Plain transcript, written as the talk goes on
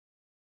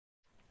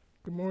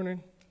Good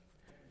morning.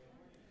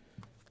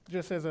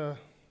 Just as a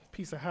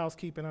piece of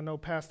housekeeping, I know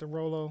Pastor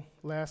Rollo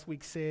last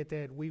week said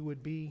that we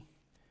would be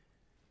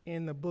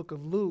in the book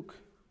of Luke,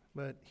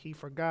 but he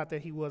forgot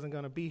that he wasn't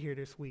going to be here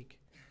this week.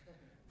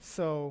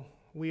 So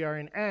we are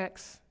in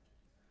Acts.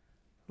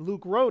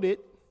 Luke wrote it,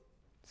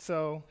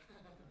 so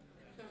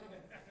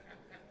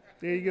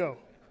there you go.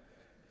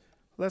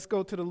 Let's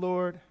go to the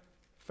Lord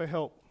for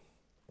help.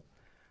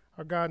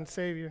 Our God and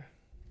Savior,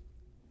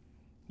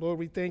 Lord,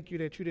 we thank you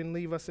that you didn't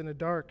leave us in the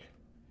dark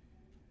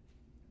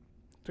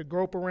to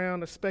grope around,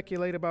 to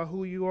speculate about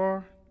who you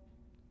are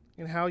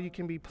and how you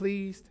can be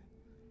pleased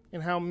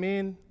and how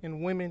men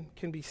and women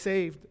can be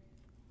saved.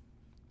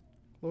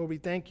 Lord, we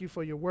thank you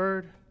for your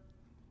word.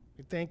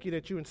 We thank you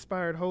that you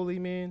inspired holy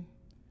men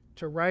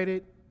to write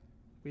it.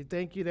 We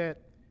thank you that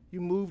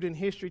you moved in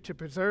history to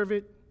preserve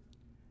it.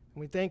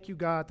 And we thank you,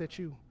 God, that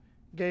you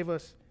gave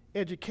us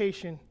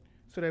education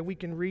so that we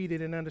can read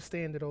it and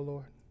understand it, oh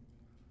Lord.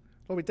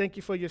 Lord, we thank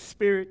you for your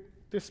spirit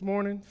this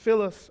morning.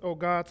 Fill us, oh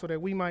God, so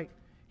that we might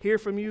hear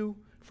from you,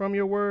 from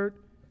your word,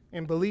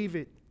 and believe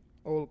it,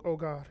 oh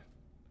God.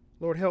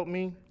 Lord, help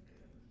me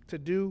to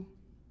do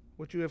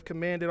what you have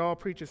commanded all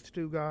preachers to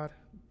do, God.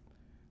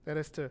 That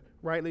is to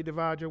rightly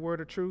divide your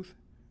word of truth,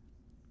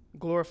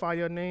 glorify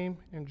your name,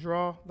 and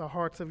draw the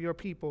hearts of your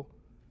people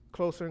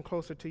closer and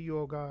closer to you,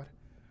 oh God.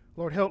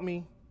 Lord, help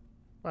me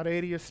by the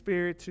aid of your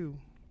spirit to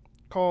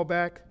call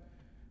back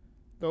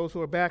those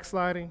who are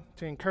backsliding,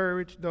 to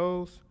encourage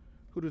those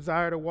who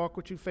desire to walk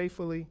with you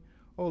faithfully,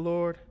 O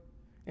Lord,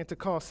 and to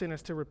call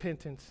sinners to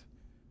repentance.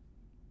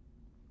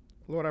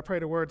 Lord, I pray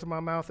the words of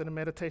my mouth and the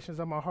meditations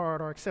of my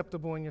heart are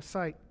acceptable in your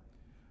sight.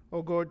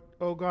 O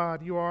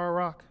God, you are our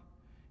rock,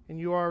 and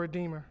you are our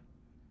Redeemer.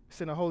 It's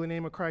in the holy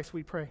name of Christ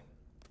we pray.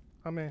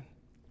 Amen.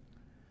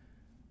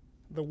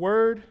 The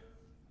word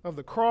of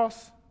the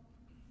cross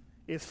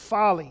is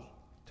folly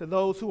to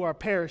those who are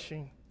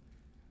perishing.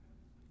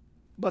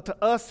 But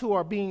to us who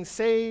are being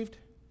saved,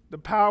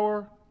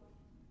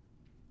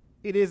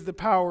 it is the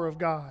power of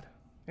God.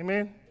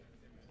 Amen?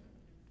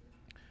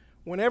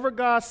 Whenever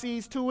God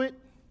sees to it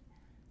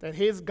that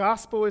his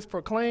gospel is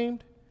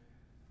proclaimed,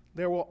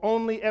 there will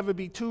only ever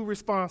be two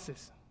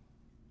responses: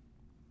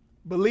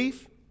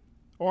 belief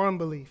or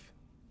unbelief.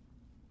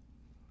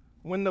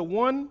 When the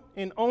one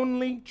and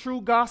only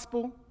true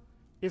gospel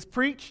is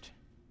preached,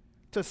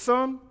 to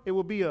some it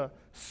will be a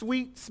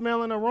sweet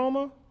smelling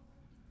aroma,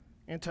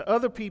 and to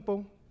other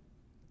people,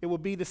 it will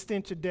be the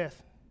stench of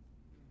death.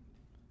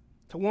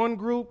 To one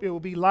group, it will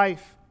be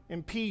life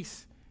and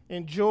peace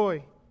and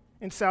joy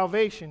and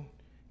salvation.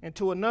 And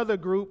to another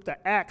group,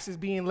 the axe is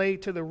being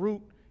laid to the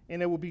root,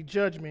 and there will be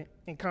judgment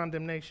and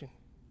condemnation.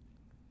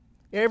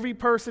 Every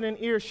person in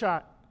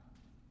earshot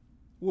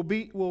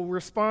will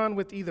respond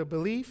with either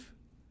belief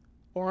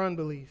or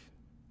unbelief.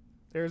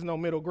 There is no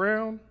middle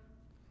ground.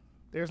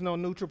 There's no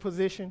neutral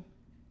position.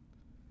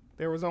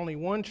 There was only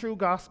one true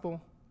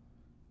gospel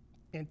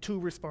and two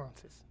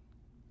responses.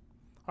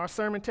 Our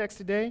sermon text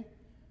today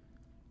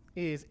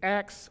is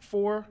Acts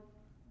 4,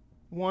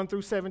 1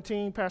 through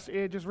 17. Pastor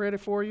Ed just read it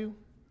for you.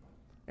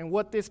 And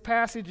what this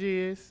passage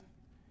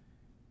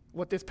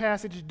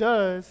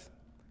does,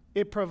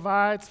 it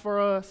provides for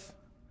us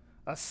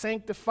a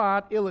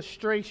sanctified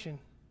illustration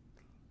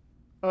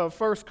of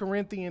 1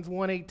 Corinthians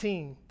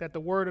 1:18, that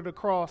the word of the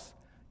cross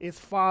is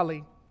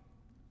folly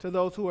to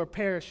those who are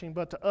perishing,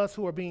 but to us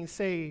who are being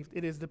saved,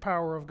 it is the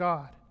power of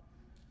God.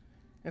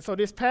 And so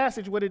this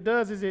passage, what it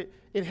does is it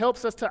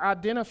helps us to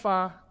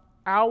identify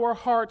our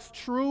heart's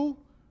true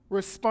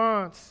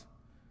response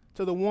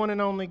to the one and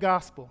only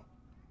gospel.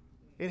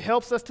 It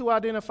helps us to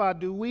identify,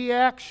 do we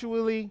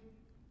actually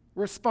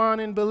respond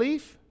in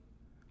belief,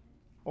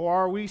 or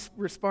are we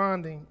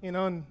responding in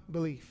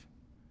unbelief?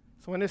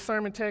 So in this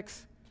sermon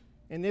text,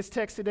 in this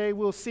text today,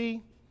 we'll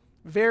see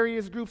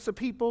various groups of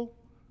people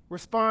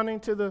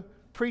responding to the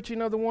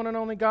preaching of the one and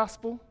only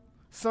gospel.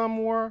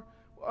 Some were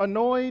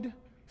annoyed,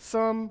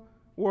 some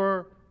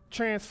were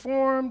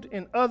transformed,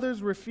 and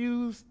others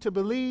refused to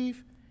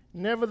believe.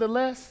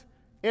 Nevertheless,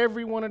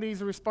 every one of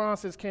these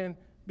responses can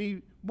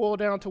be boiled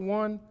down to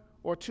one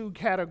or two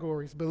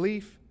categories: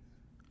 belief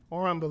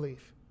or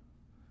unbelief.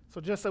 So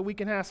just so we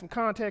can have some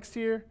context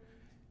here,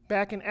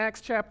 back in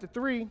Acts chapter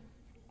 3,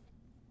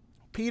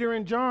 Peter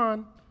and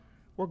John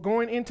were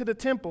going into the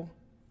temple.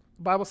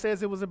 The Bible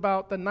says it was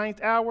about the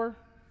 9th hour.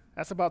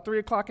 That's about 3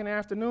 o'clock in the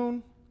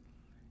afternoon.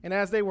 And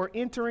as they were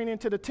entering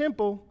into the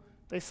temple,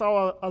 they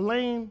saw a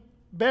lame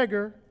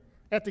beggar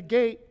at the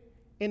gate,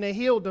 and they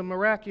healed him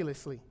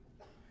miraculously.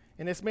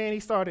 And this man, he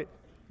started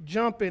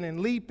jumping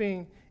and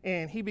leaping,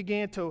 and he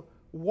began to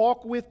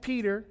walk with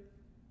Peter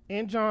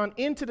and John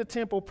into the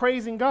temple,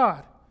 praising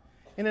God.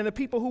 And then the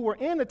people who were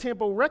in the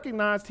temple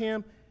recognized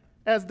him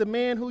as the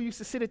man who used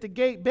to sit at the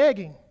gate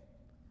begging.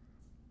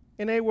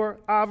 And they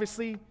were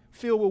obviously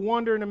filled with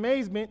wonder and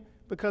amazement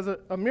because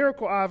a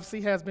miracle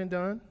obviously has been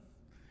done.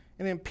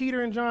 And then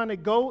Peter and John, they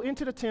go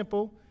into the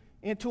temple,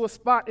 into a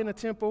spot in the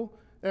temple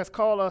that's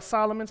called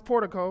Solomon's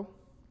Portico.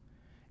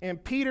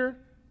 And Peter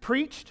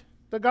preached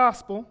the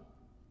gospel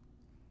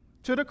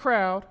to the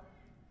crowd,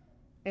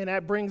 And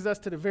that brings us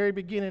to the very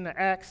beginning of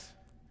Acts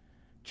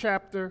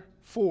chapter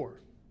 4.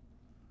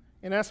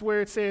 And that's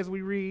where it says,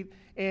 we read,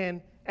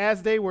 and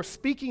as they were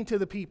speaking to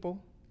the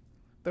people,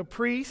 the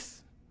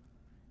priests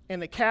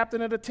and the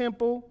captain of the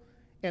temple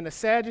and the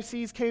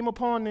Sadducees came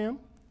upon them,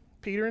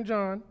 Peter and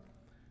John,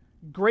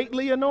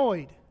 greatly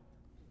annoyed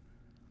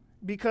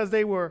because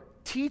they were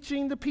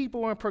teaching the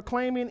people and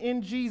proclaiming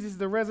in Jesus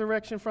the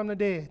resurrection from the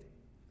dead.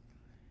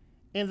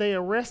 And they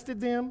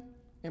arrested them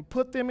and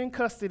put them in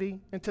custody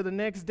until the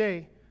next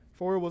day,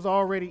 for it was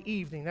already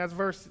evening. That's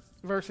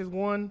verses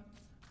 1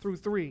 through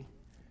 3.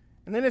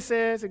 And then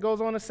it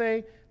goes on to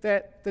say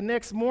that the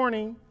next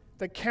morning,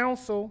 the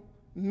council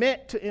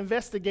met to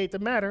investigate the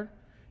matter.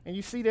 And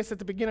you see this at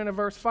the beginning of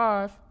verse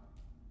 5.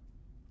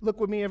 Look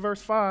with me at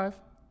verse 5.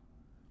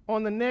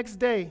 On the next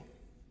day,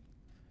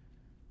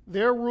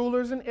 their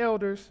rulers and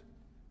elders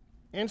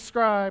and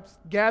scribes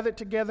gathered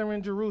together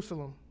in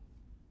Jerusalem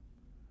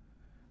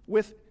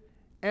with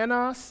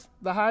Annas,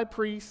 the high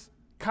priest,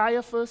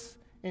 Caiaphas,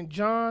 and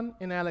John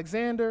and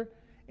Alexander,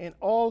 and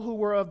all who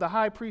were of the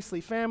high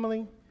priestly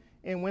family.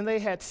 And when they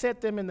had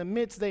set them in the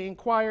midst, they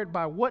inquired,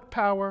 by what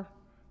power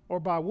or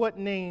by what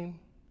name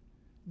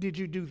did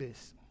you do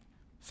this?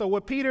 So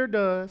what Peter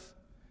does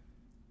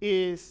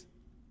is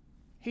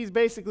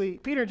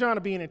Peter and John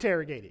are being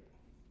interrogated.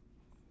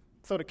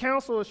 So the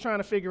council is trying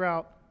to figure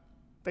out,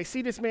 they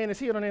see this man is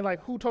healed, and they're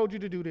like, who told you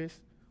to do this?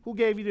 Who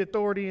gave you the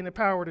authority and the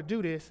power to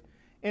do this?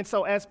 And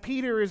so as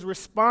Peter is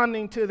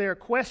responding to their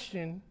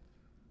question,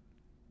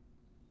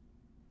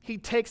 he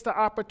takes the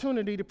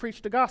opportunity to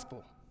preach the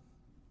gospel,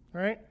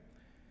 right?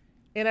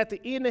 And at the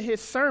end of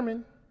his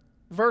sermon,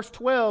 verse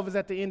 12 is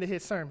at the end of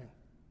his sermon.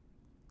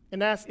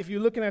 And that's, if you're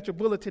looking at your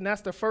bulletin,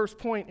 that's the first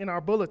point in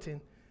our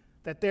bulletin,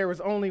 that there is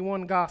only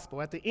one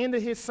gospel. At the end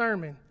of his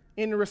sermon,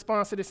 in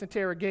response to this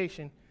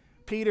interrogation,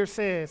 Peter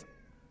says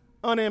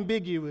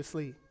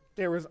unambiguously,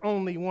 there is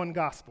only one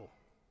gospel.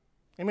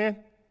 Amen?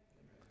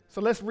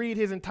 So let's read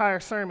his entire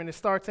sermon. It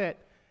starts at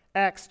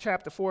Acts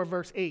chapter 4,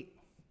 verse 8.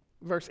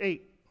 Verse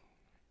 8.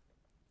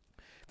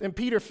 Then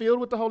Peter, filled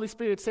with the Holy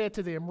Spirit, said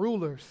to them,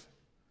 rulers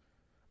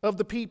of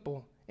the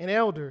people and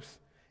elders,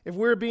 if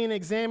we're being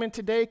examined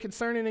today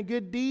concerning a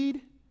good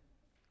deed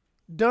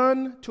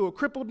done to a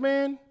crippled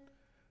man,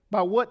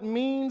 by what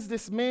means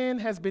this man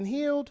has been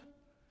healed,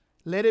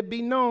 let it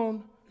be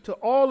known to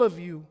all of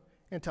you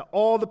and to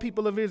all the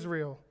people of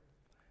Israel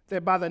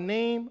that by the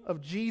name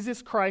of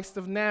Jesus Christ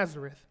of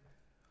Nazareth,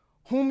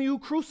 whom you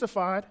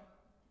crucified,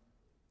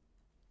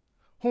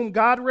 whom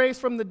God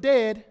raised from the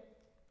dead,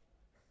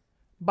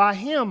 by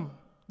him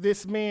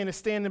this man is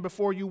standing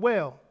before you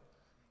well.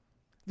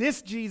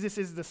 This Jesus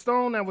is the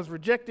stone that was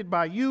rejected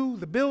by you,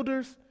 the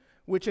builders,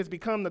 which has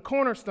become the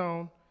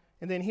cornerstone.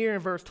 And then here in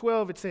verse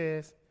 12 it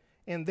says,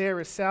 and there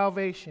is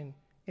salvation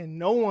in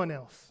no one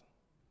else,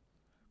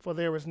 for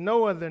there is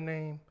no other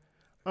name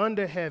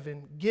under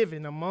heaven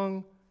given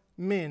among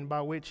men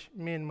by which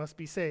men must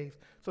be saved.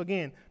 So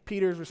again,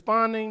 Peter is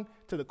responding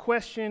to the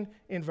question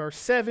in verse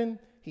 7.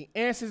 He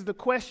answers the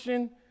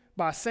question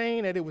by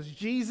saying that it was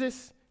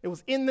Jesus. It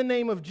was in the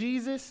name of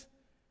Jesus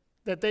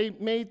that they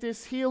made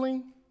this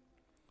healing.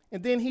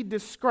 And then he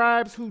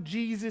describes who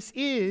Jesus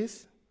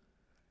is.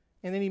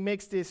 And then he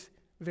makes this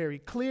very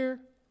clear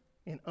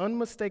and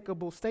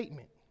unmistakable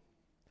statement.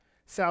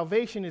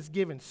 Salvation is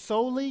given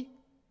solely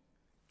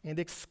and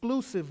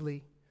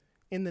exclusively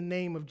in the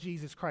name of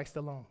Jesus Christ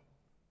alone.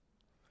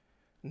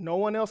 No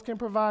one else can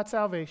provide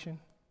salvation.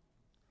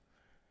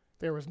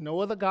 There is no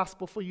other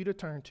gospel for you to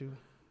turn to.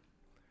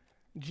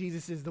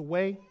 Jesus is the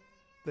way,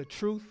 the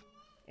truth,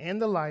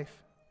 and the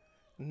life.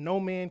 No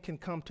man can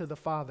come to the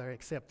Father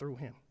except through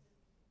him.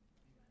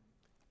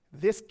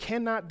 This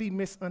cannot be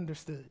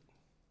misunderstood.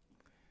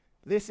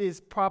 This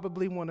is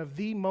probably one of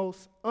the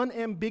most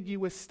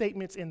unambiguous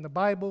statements in the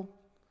Bible,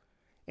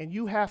 and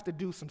you have to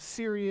do some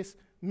serious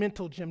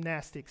mental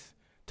gymnastics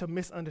to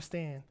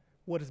misunderstand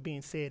what is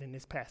being said in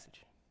this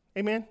passage.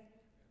 Amen?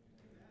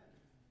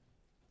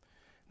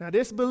 Now,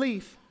 this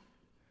belief,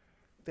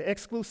 the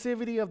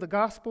exclusivity of the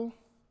gospel,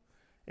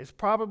 is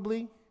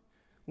probably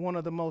one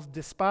of the most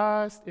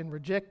despised and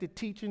rejected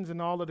teachings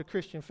in all of the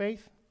Christian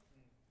faith.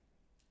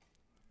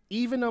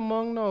 Even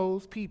among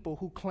those people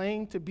who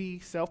claim to be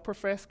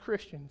self-professed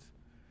Christians,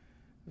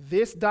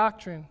 this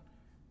doctrine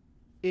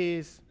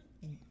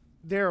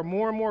there are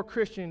more and more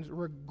Christians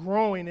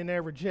growing in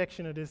their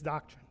rejection of this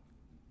doctrine,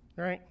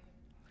 right?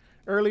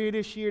 Earlier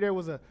this year, there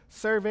was a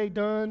survey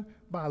done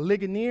by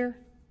Ligonier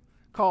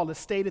called The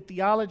State of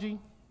Theology.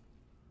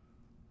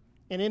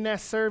 And in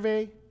that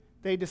survey,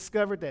 they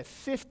discovered that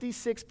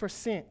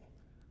 56%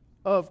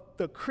 of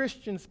the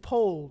Christians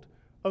polled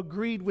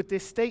agreed with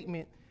this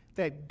statement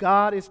that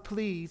God is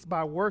pleased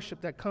by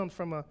worship that comes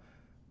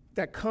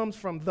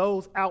from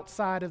those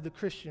outside of the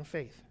Christian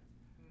faith.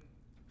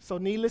 So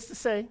needless to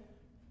say,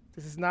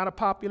 this is not a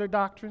popular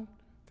doctrine.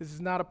 This is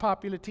not a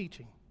popular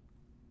teaching.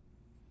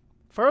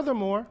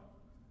 Furthermore,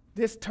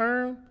 this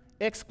term,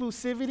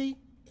 exclusivity,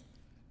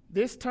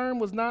 this term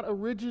was not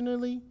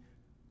originally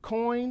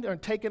coined or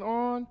taken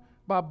on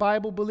by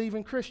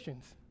Bible-believing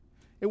Christians.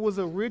 It was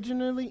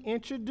originally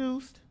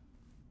introduced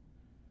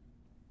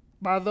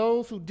by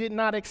those who did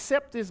not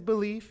accept this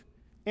belief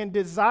and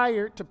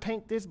desired to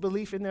paint this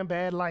belief in their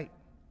bad light.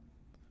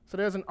 So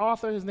there's an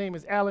author, his name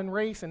is Alan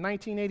Race. In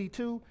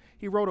 1982,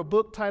 he wrote a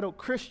book titled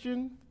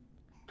Christians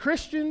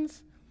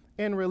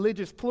and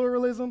Religious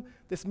Pluralism.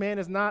 This man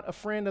is not a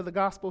friend of the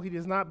gospel. He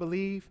does not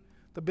believe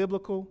the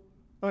biblical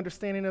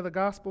understanding of the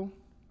gospel.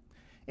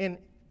 And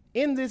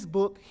in this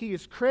book, he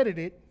is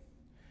credited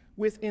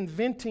with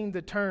inventing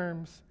the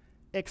terms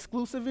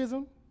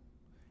exclusivism,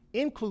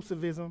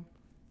 inclusivism,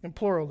 and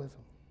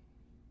pluralism.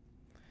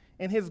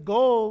 And his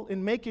goal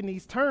in making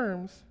these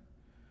terms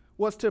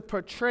was to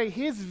portray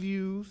his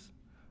views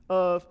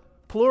of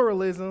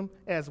pluralism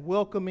as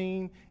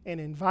welcoming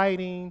and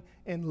inviting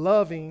and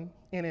loving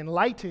and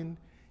enlightened.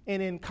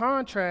 And in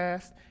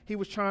contrast, he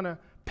was trying to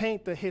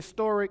paint the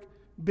historic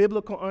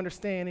biblical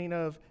understanding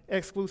of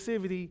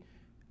exclusivity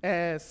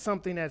as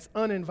something that's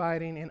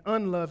uninviting and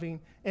unloving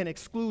and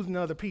excluding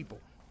other people.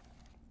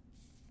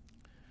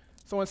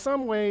 So in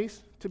some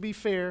ways, to be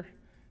fair,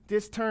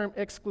 this term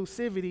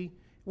exclusivity,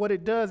 what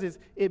it does is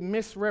it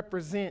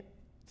misrepresents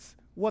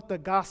what the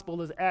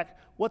gospel is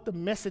what the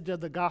message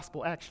of the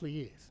gospel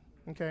actually is,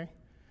 okay?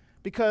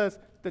 Because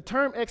the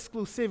term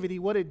exclusivity,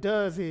 what it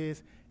does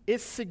is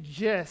it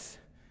suggests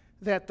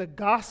that the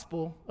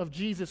gospel of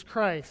Jesus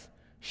Christ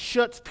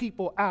shuts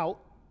people out,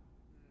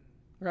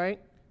 right?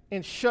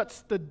 And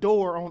shuts the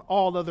door on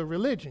all other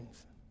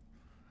religions.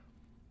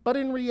 But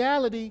in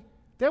reality,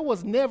 there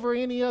was never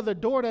any other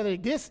door that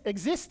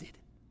existed.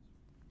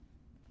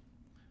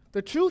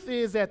 The truth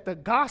is that the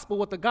gospel,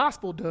 what the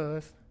gospel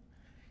does,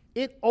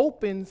 it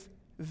opens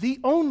the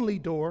only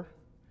door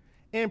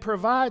and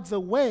provides a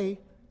way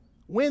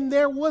when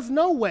there was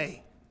no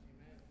way.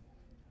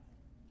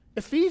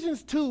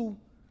 Ephesians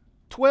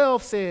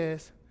 2:12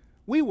 says,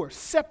 we were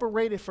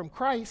separated from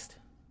Christ,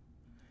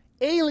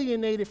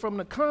 alienated from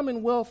the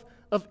commonwealth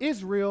of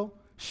Israel,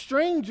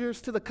 strangers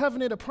to the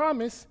covenant of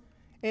promise,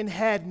 and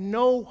had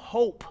no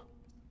hope.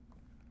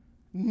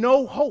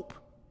 No hope.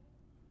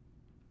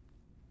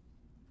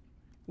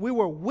 We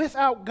were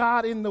without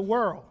God in the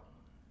world.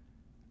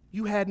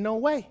 You had no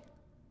way.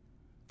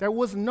 There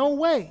was no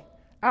way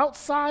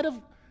outside of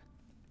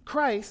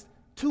Christ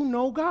to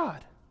know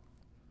God.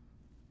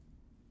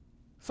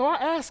 So I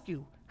ask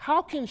you,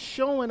 how can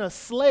showing a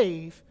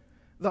slave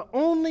the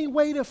only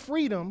way to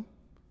freedom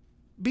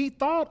be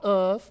thought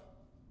of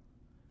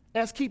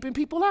as keeping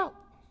people out?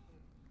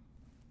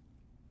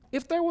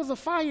 If there was a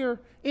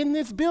fire in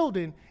this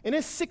building and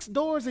there's 6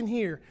 doors in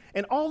here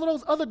and all of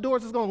those other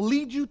doors is going to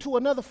lead you to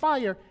another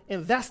fire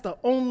and that's the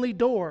only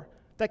door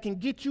that can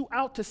get you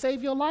out to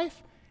save your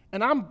life,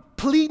 and I'm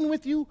pleading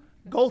with you,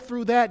 go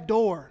through that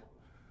door.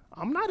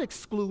 I'm not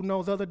excluding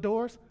those other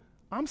doors.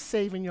 I'm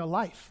saving your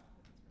life.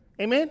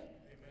 Amen? Amen.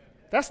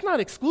 That's not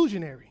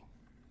exclusionary.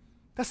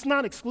 That's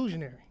not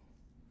exclusionary.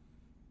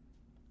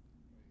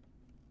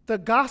 The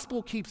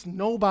gospel keeps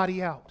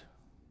nobody out.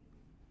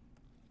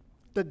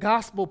 The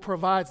gospel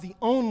provides the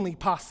only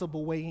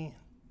possible way in.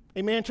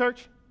 Amen,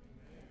 church?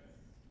 Amen.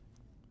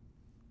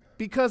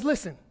 Because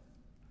listen,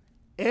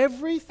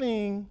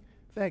 everything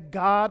that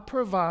God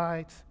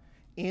provides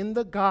in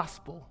the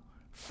gospel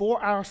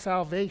for our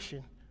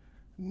salvation,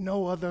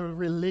 no other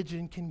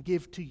religion can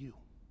give to you.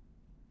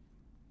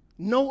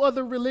 No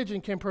other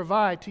religion can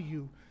provide to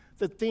you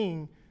the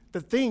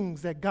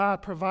things that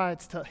God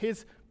provides to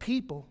his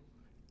people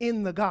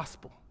in the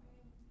gospel.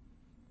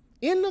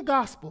 In the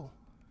gospel,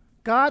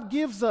 God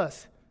gives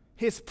us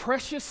his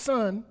precious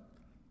son,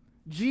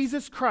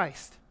 Jesus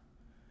Christ,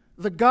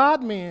 the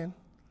God-man,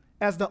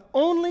 as the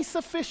only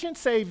sufficient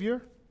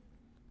Savior,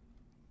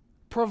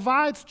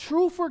 provides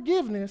true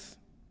forgiveness,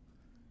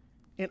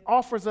 and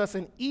offers us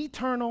an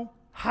eternal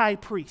high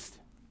priest.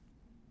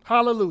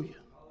 Hallelujah.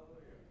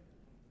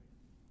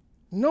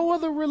 No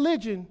other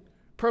religion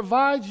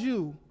provides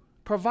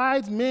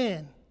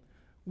man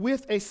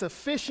with a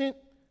sufficient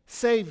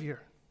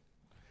Savior.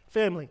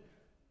 Family,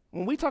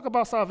 when we talk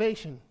about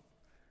salvation,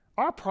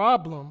 our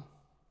problem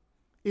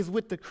is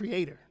with the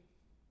Creator.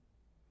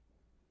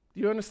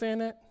 Do you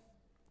understand that?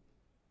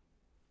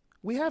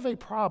 We have a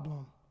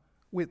problem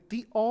with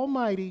the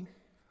almighty,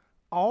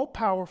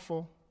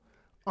 all-powerful,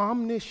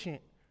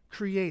 omniscient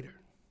Creator.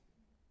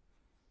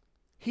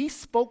 He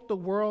spoke the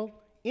world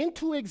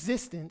into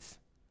existence.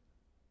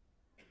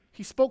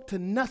 He spoke to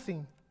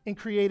nothing and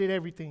created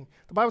everything.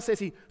 The Bible says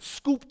he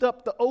scooped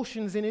up the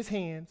oceans in his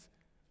hands.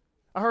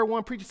 I heard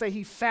one preacher say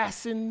he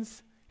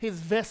fastens his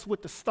vest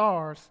with the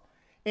stars,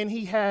 and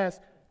he has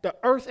the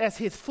earth as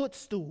his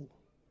footstool.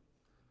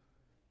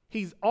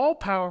 He's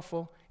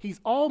all-powerful. He's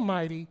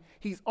almighty.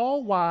 He's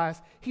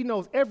all-wise. He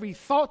knows every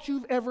thought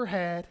you've ever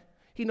had.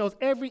 He knows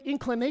every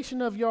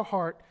inclination of your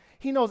heart.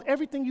 He knows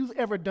everything you've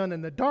ever done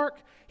in the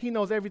dark. He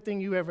knows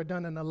everything you've ever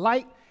done in the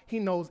light. He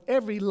knows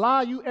every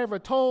lie you ever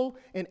told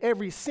and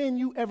every sin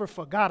you ever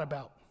forgot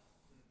about.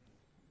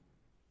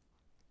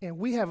 And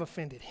we have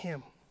offended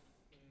him.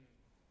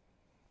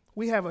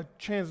 We have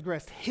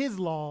transgressed his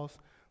laws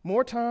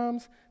more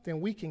times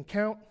than we can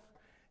count.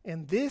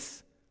 And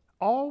this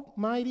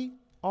Almighty,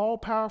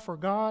 all-powerful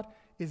God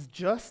is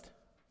just,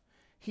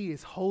 he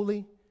is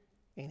holy,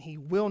 and he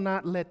will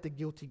not let the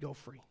guilty go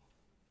free.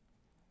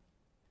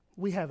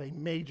 We have a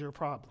major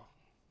problem.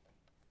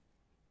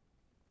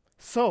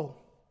 So,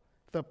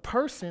 the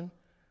person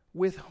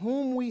with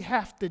whom we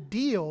have to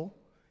deal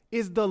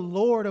is the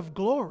Lord of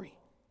glory.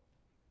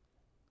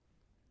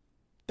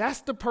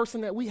 That's the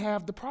person that we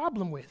have the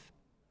problem with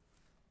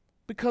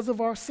because of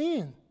our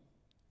sin.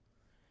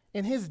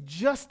 And his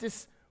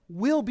justice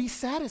will be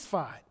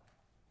satisfied.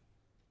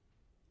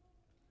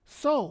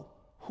 So,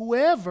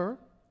 whoever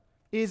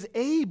is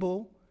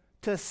able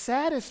to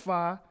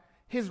satisfy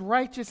his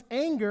righteous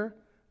anger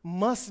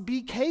must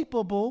be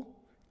capable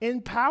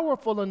and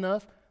powerful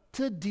enough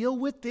to deal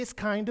with this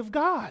kind of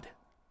God.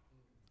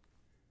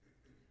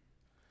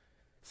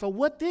 So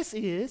what this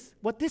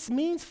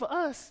means for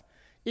us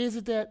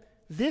is that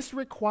this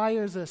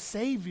requires a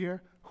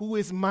Savior who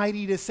is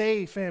mighty to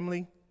save,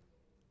 family.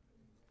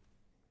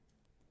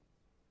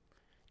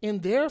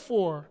 And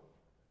therefore,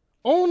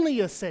 only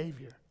a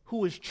Savior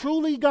who is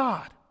truly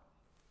God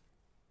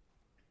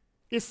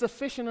is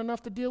sufficient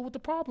enough to deal with the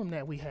problem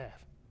that we have.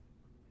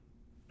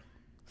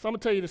 So I'm going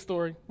to tell you the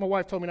story. My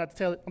wife told me not to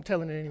tell it. I'm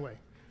telling it anyway.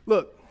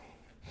 Look,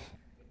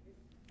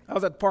 I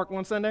was at the park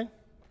one Sunday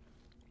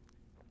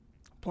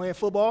playing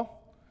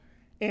football,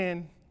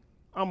 and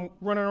I'm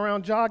running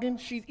around jogging.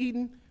 She's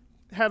eating,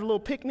 had a little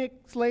picnic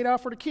laid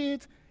out for the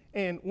kids,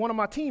 and one of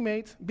my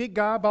teammates, big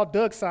guy, about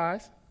Doug's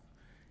size,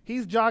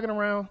 he's jogging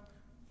around,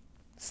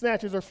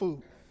 snatches her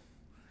food.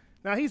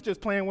 Now, he's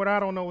just playing with her. I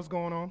don't know what's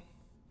going on,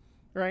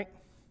 right?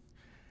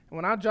 And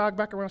when I jog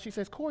back around, she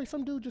says, Corey,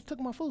 some dude just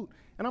took my food.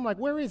 And I'm like,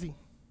 where is he?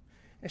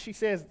 And she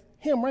says,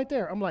 him right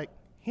there. I'm like,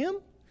 him?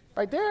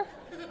 Right there?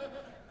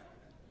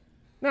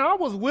 Now, I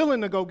was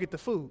willing to go get the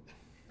food.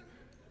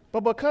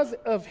 But because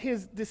of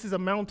this is a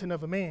mountain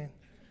of a man,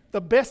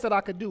 the best that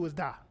I could do is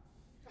die,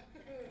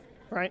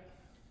 right?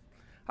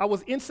 I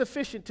was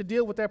insufficient to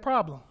deal with that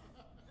problem,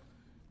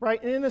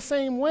 right? And in the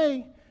same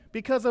way,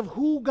 because of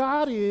who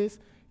God is,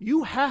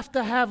 you have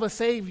to have a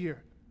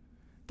Savior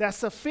that's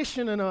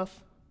sufficient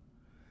enough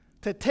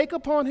to take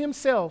upon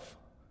himself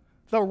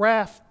the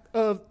wrath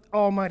of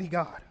Almighty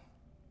God.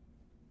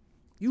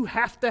 You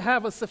have to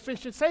have a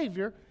sufficient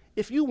Savior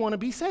if you want to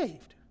be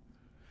saved.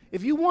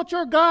 If you want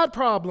your God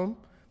problem,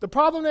 the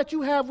problem that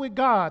you have with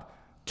God,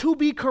 to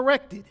be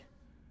corrected,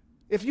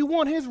 if you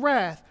want his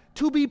wrath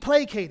to be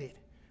placated,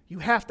 you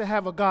have to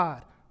have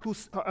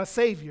a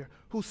Savior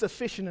who's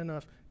sufficient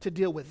enough to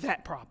deal with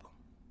that problem.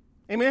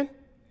 Amen?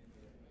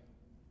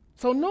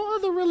 So no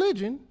other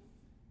religion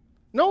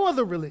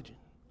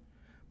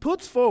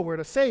puts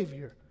forward a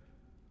Savior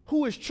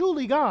who is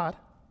truly God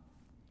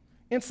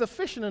and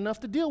sufficient enough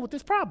to deal with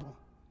this problem.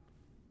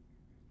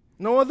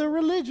 No other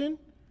religion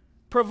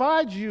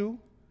provides you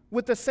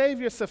with a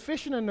Savior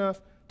sufficient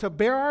enough to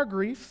bear our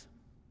griefs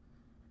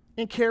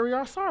and carry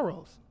our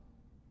sorrows.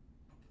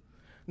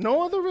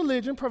 No other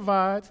religion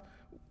provides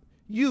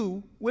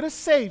you with a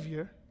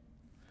Savior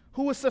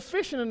who is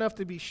sufficient enough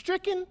to be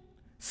stricken,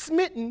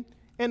 smitten,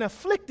 and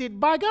afflicted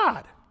by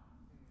God.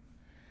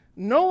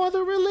 No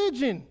other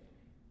religion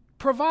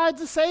provides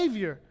a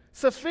Savior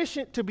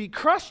sufficient to be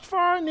crushed for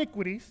our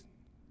iniquities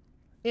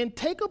and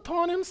take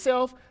upon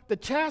himself the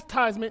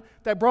chastisement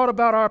that brought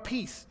about our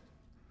peace.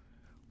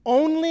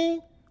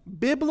 Only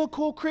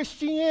biblical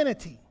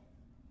Christianity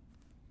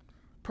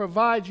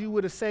provides you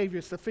with a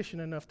Savior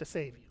sufficient enough to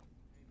save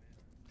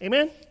you.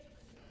 Amen?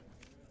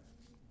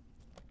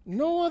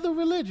 No other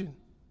religion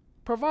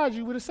provides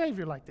you with a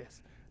Savior like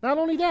this. Not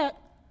only that,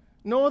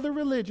 no other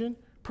religion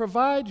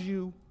provides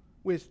you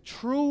with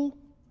true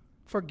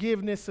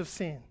forgiveness of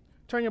sin.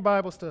 Turn your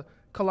Bibles to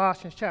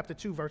Colossians chapter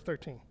 2, verse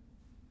 13.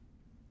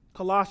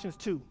 Colossians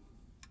 2.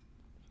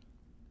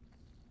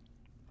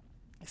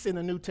 It's in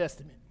the New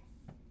Testament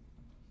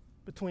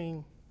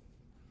between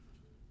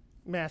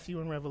Matthew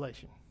and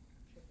Revelation.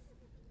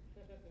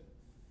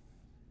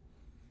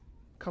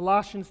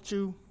 Colossians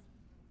 2,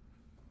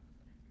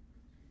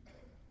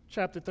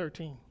 chapter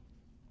 13.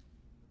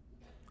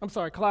 I'm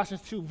sorry,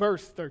 Colossians 2,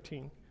 verse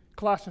 13.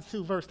 Colossians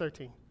 2, verse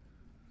 13.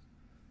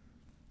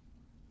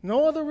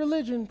 No other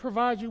religion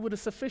provides you with a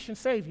sufficient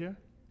Savior,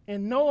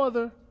 and no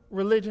other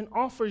religion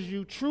offers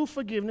you true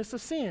forgiveness of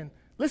sin.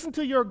 Listen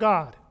to your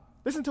God.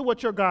 Listen to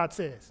what your God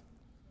says.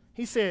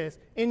 He says,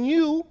 "And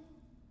you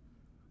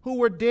who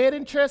were dead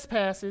in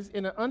trespasses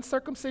in the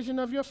uncircumcision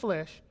of your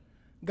flesh,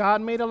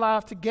 God made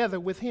alive together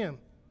with him."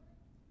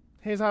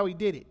 Here's how he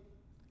did it.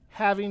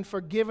 "Having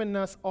forgiven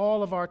us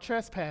all of our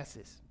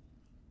trespasses."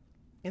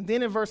 And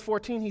then in verse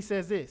 14, he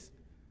says this,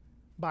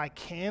 "By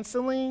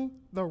canceling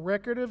the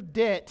record of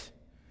debt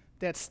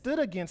that stood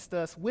against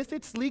us with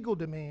its legal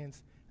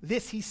demands,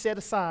 this he set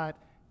aside,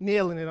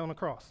 nailing it on the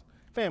cross."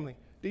 Family,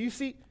 do you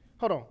see?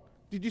 Hold on.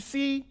 Did you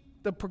see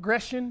the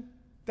progression,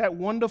 that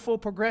wonderful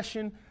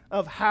progression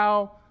of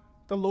how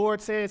the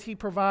Lord says he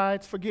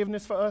provides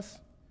forgiveness for us?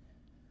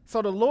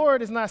 So the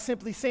Lord is not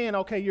simply saying,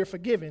 okay, you're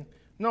forgiven.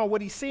 No,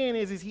 what he's saying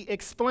is he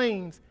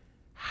explains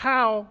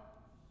how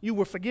you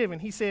were forgiven.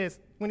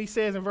 When he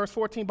says in verse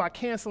 14, by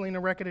canceling the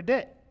record of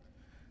debt.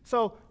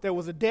 So there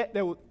was a debt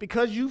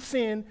because you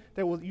sinned,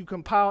 you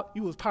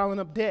was piling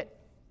up debt,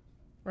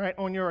 right,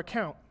 on your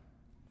account.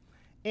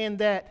 And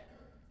that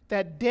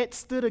debt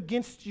stood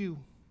against you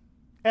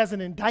as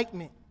an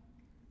indictment.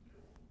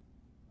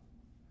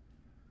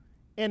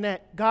 And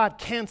that God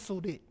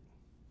canceled it.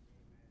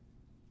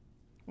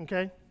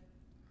 Okay?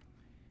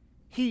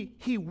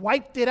 He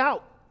wiped it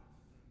out.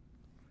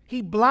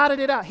 He blotted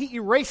it out. He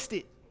erased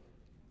it.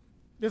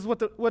 This is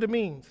what it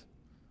means,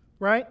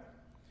 right?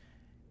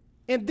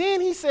 And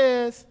then he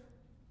says,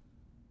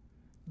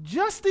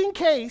 just in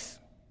case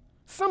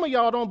some of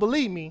y'all don't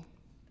believe me,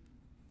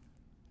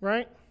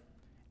 right?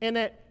 And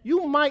that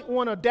you might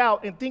want to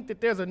doubt and think that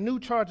there's a new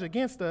charge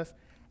against us,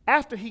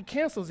 after he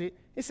cancels it,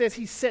 it says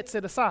he sets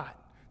it aside.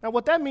 Now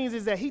what that means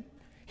is that he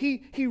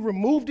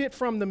removed it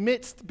from the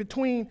midst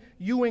between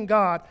you and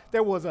God.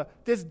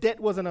 This debt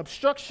was an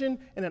obstruction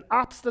and an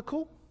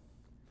obstacle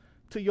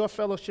to your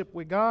fellowship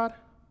with God.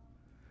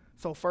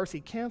 So first he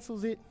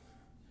cancels it,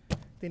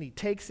 then he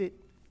takes it,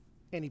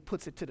 and he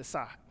puts it to the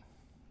side.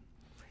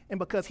 And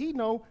because he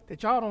know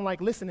that y'all don't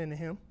like listening to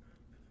him,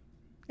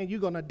 and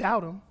you're going to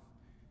doubt him,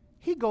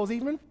 he goes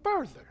even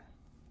further.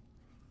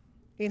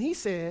 And he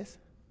says,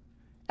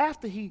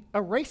 after he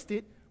erased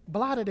it,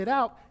 blotted it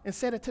out, and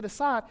set it to the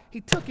side,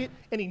 he took it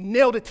and he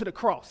nailed it to the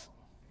cross.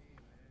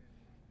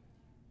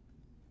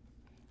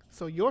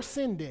 So your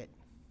sin debt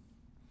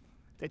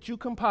that you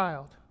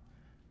compiled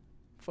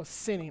for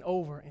sinning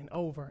over and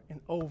over and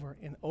over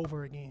and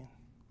over again,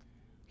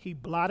 he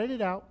blotted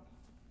it out,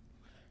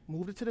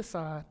 moved it to the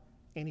side,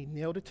 and he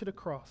nailed it to the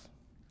cross.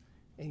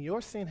 And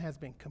your sin has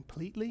been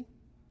completely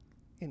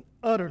and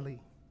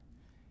utterly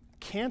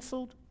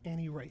canceled and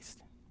erased.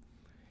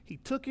 He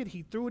took it,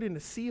 he threw it in the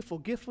sea of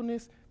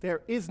forgetfulness.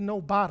 There is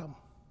no bottom.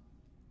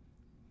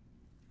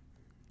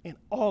 And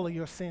all of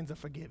your sins are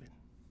forgiven.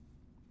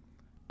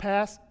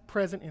 Past,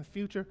 present, and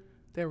future,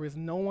 there is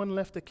no one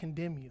left to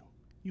condemn you.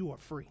 You are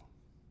free.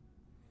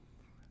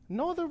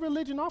 No other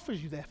religion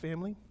offers you that,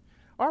 family.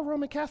 Our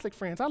Roman Catholic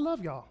friends, I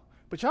love y'all,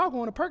 but y'all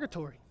going to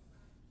purgatory.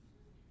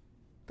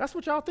 That's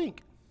what y'all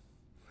think.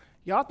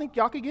 Y'all think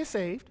y'all could get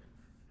saved,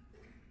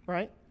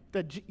 right?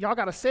 That y'all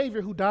got a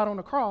Savior who died on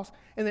the cross,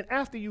 and then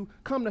after you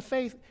come to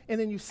faith and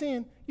then you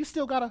sin, you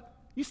still gotta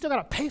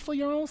pay for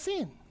your own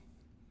sin.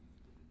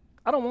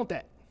 I don't want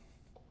that.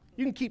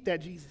 You can keep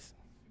that, Jesus.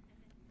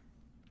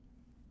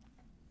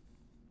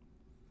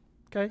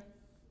 Okay?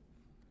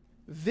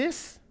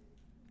 This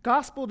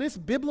gospel, this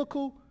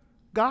biblical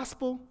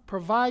gospel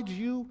provides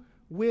you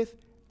with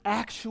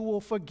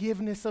actual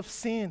forgiveness of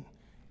sin.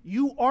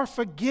 You are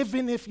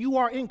forgiven if you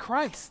are in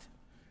Christ,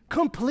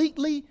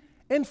 completely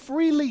and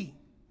freely.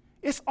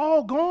 It's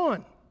all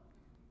gone.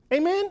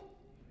 Amen?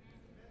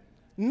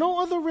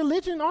 No other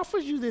religion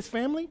offers you this,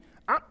 family.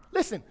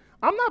 Listen,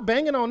 I'm not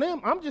banging on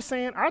them. I'm just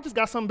saying I just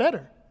got something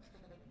better.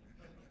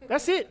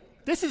 That's it.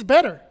 This is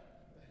better.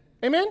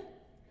 Amen?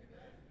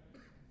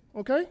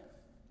 Okay?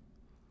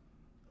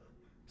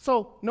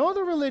 So no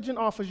other religion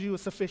offers you a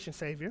sufficient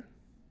Savior.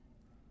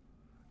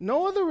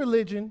 No other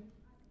religion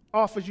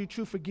offers you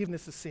true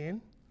forgiveness of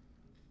sin.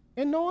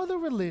 And no other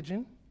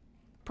religion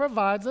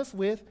provides us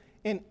with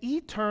an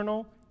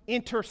eternal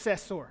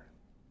intercessor.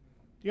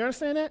 Do you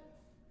understand that?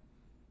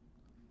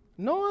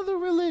 No other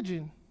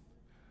religion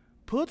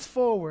puts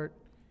forward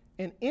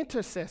an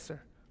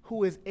intercessor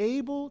who is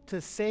able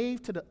to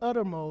save to the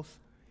uttermost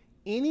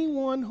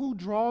anyone who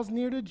draws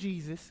near to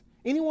Jesus,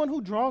 anyone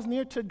who draws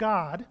near to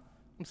God,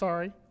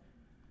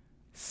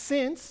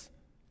 since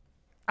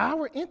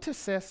our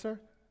intercessor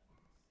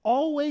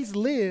always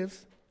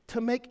lives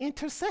to make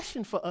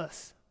intercession for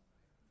us.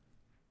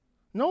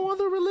 No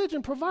other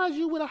religion provides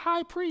you with a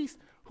high priest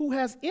who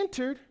has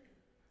entered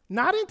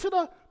not into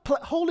the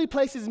holy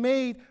places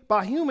made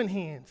by human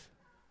hands,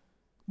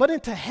 but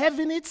into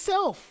heaven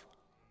itself,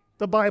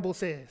 the Bible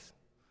says.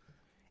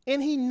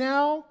 And he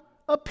now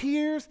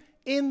appears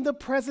in the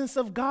presence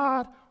of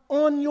God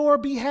on your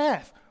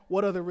behalf.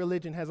 What other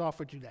religion has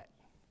offered you that?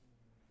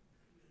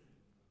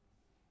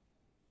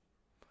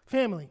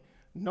 Family,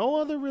 no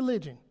other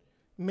religion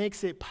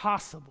makes it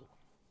possible.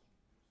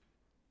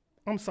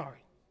 I'm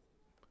sorry,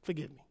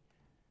 forgive me.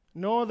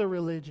 No other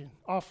religion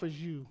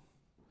offers you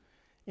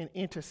an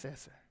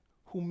intercessor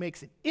who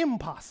makes it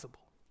impossible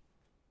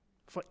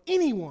for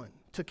anyone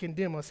to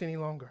condemn us any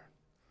longer,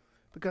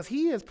 because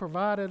he has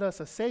provided us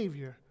a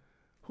Savior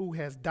who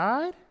has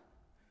died,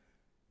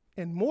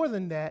 and more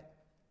than that,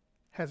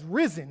 has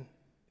risen,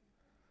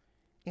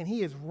 and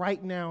he is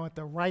right now at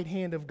the right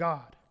hand of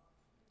God.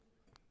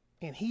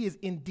 And he is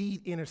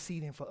indeed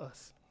interceding for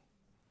us.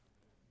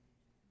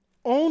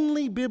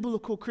 Only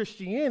biblical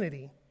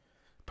Christianity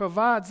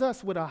provides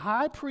us with a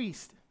high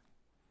priest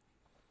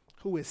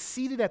who is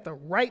seated at the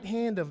right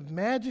hand of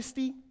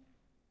majesty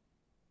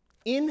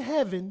in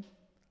heaven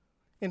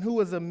and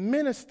who is a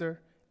minister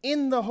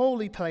in the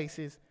holy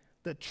places,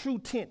 the true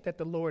tent that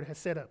the Lord has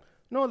set up.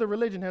 No other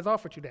religion has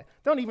offered you that.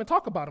 They don't even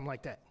talk about him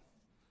like that.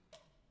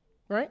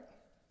 Right?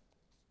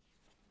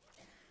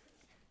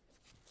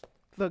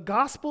 the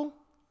gospel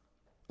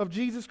of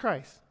Jesus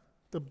Christ,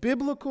 the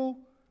biblical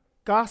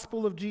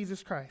gospel of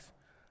Jesus Christ,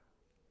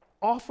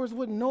 offers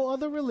what no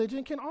other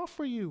religion can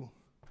offer you: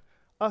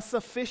 a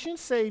sufficient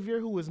Savior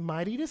who is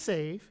mighty to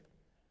save,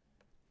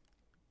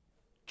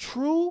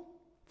 true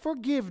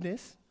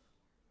forgiveness,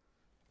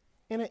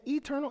 and an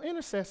eternal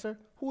intercessor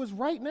who is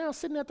right now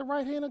sitting at the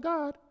right hand of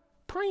God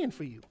praying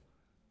for you.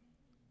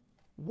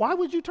 Why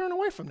would you turn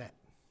away from that?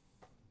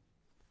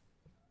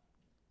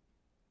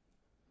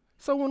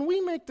 So when we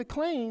make the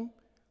claim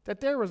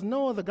that there is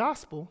no other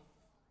gospel,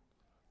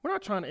 we're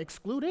not trying to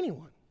exclude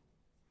anyone.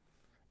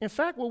 In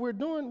fact, what we're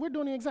doing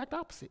the exact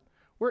opposite.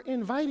 We're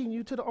inviting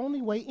you to the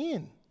only way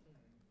in.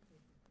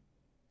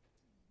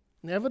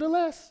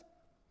 Nevertheless,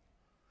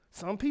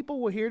 some people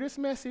will hear this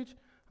message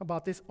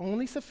about this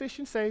only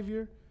sufficient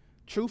Savior,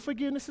 true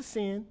forgiveness of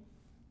sin,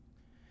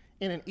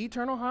 and an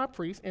eternal high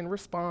priest, and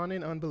respond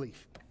in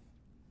unbelief.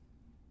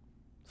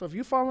 So if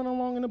you're following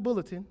along in the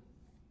bulletin,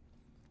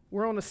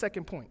 we're on the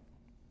second point.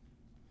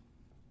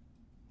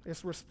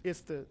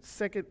 It's the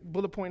second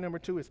bullet point, number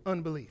 2 is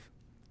unbelief.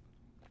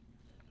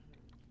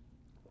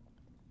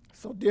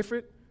 So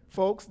different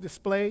folks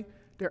display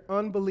their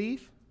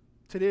unbelief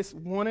to this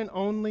one and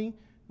only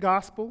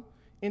gospel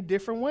in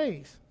different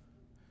ways.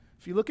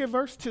 If you look at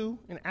verse 2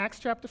 in Acts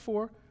chapter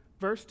 4,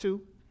 verse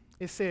 2,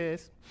 it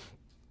says,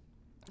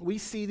 we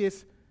see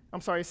this,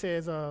 let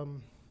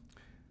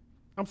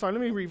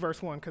me read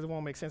verse 1 because it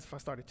won't make sense if I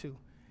start at 2.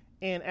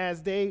 And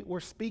as they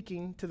were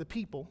speaking to the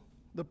people,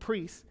 the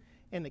priests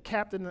and the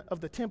captain of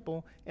the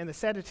temple and the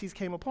Sadducees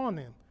came upon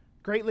them,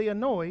 greatly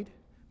annoyed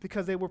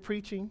because they were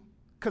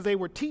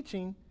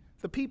teaching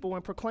the people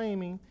and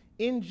proclaiming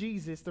in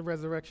Jesus the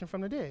resurrection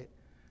from the dead.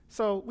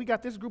 So we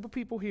got this group of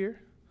people here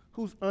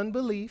whose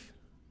unbelief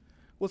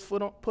was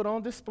put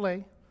on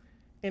display,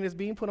 and is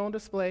being put on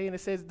display, and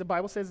the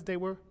Bible says they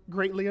were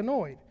greatly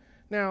annoyed.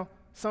 Now,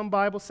 some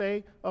Bibles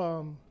say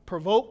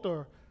provoked,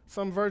 or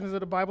some versions of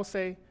the Bible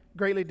say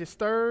greatly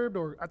disturbed,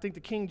 or I think the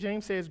King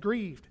James says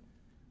grieved.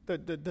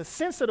 The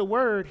sense of the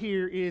word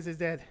here is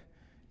that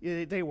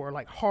they were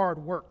like hard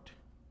worked,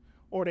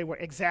 or they were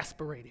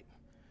exasperated.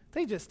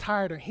 They just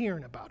tired of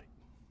hearing about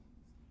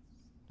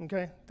it.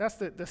 Okay, that's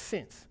the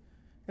sense.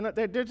 And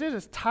they're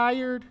just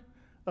tired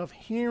of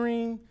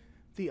hearing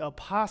the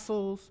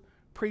apostles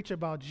preach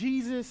about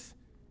Jesus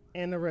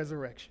and the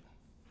resurrection.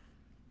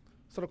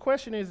 So the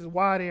question is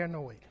why they're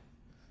annoyed.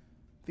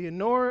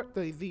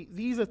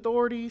 These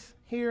authorities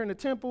here in the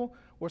temple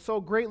were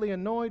so greatly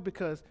annoyed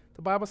because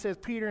the Bible says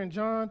Peter and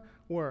John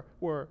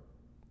were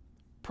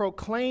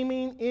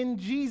proclaiming in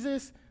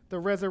Jesus the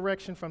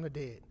resurrection from the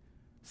dead.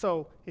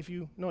 So if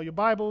you know your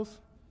Bibles,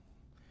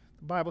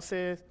 the Bible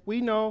says,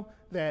 we know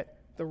that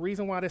the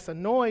reason why this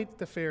annoyed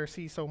the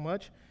Pharisees so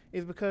much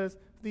is because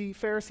the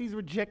Pharisees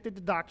rejected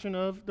the doctrine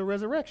of the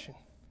resurrection.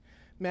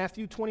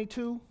 Matthew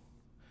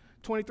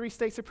 22:23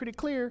 states it pretty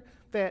clear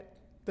that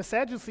the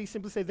Sadducees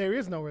simply say there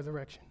is no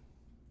resurrection.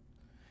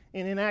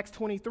 And in Acts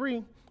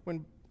 23,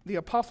 when the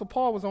Apostle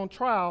Paul was on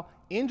trial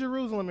in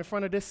Jerusalem in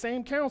front of this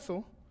same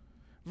council,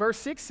 verse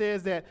 6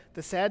 says that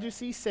the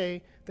Sadducees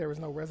say there is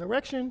no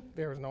resurrection,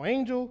 there is no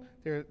angel,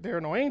 there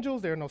are no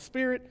angels, there are no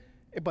spirit,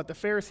 but the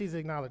Pharisees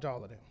acknowledge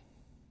all of them.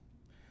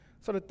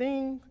 So the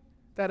thing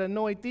that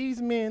annoyed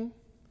these men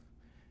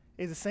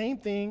is the same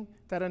thing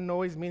that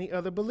annoys many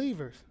other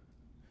believers.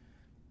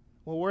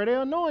 Well, where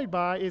they're annoyed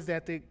by is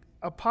that the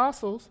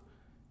apostles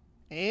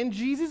and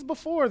Jesus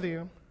before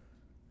them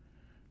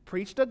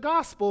preached a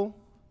gospel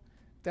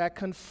that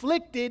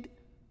conflicted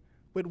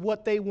with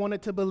what they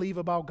wanted to believe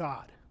about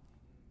God.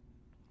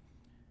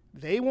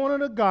 They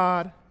wanted a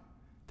God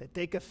that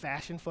they could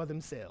fashion for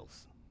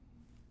themselves.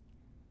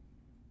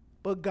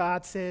 But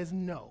God says,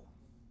 no,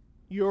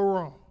 you're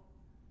wrong.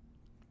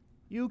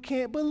 You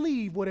can't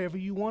believe whatever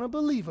you want to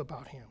believe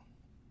about him.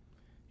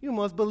 You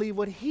must believe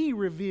what he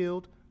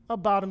revealed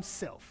about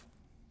himself,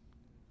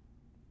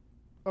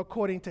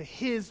 according to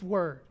his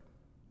word.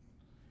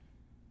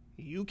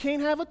 You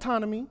can't have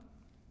autonomy.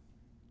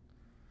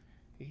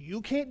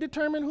 You can't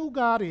determine who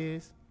God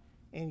is,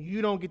 and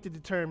you don't get to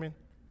determine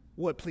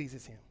what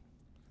pleases him.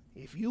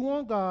 If you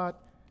want God,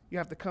 you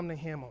have to come to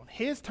him on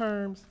his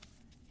terms,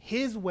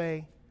 his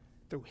way,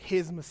 through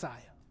his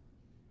Messiah.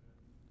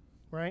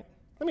 Right?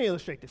 Let me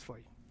illustrate this for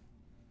you.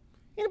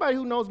 Anybody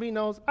who knows me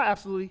knows I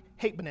absolutely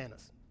hate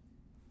bananas.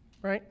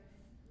 Right?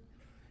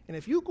 And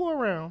if you go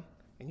around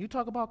and you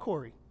talk about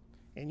Corey,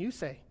 and you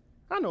say,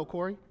 I know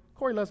Corey.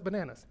 Corey loves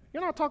bananas.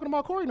 You're not talking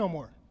about Corey no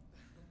more.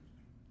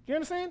 You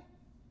understand?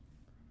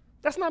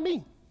 That's not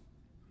me.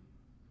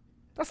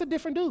 That's a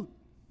different dude.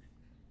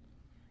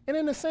 And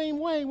in the same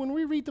way, when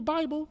we read the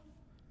Bible,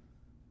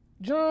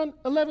 John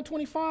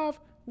 11:25,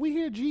 we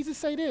hear Jesus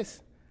say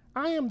this: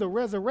 I am the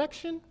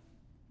resurrection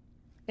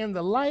and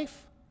the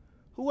life.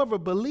 Whoever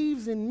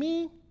believes in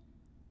me,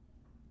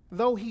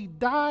 though he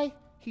die,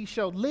 he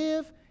shall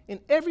live, and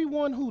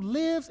everyone who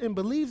lives and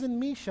believes in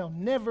me shall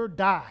never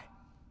die.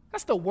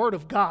 That's the word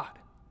of God.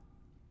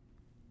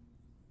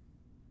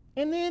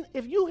 And then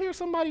if you hear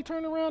somebody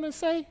turn around and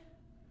say,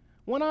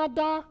 when I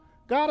die,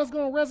 God is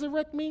going to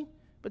resurrect me,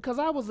 because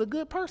I was a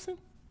good person,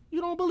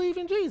 you don't believe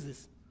in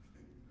Jesus.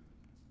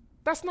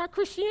 That's not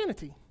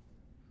Christianity.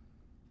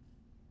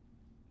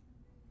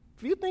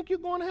 If you think you're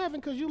going to heaven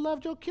because you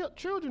loved your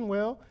children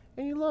well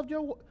and you loved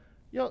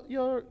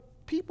your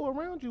people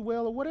around you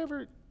well, or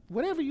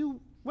whatever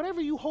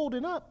you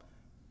holding up,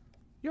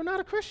 you're not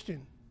a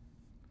Christian.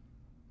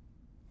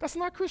 That's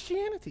not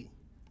Christianity.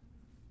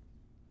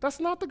 That's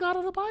not the God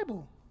of the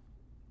Bible.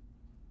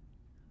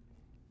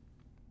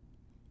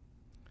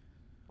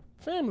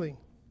 Family,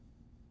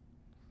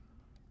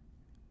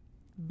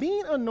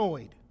 being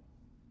annoyed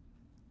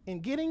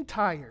and getting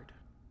tired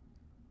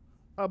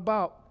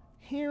about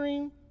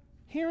hearing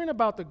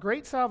about the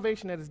great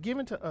salvation that is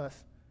given to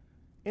us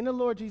in the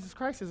Lord Jesus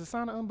Christ is a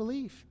sign of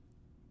unbelief.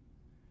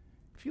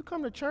 If you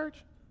come to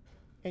church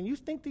and you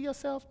think to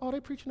yourself, oh,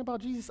 they're preaching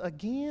about Jesus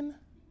again,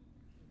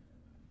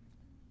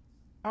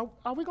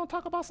 are we going to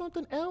talk about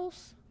something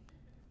else?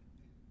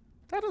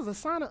 That is a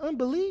sign of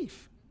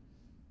unbelief.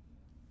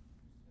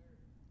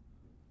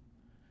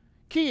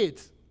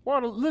 Kids,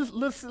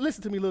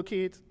 listen to me, little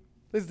kids.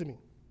 Listen to me.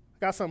 I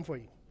got something for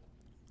you.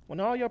 When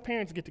all your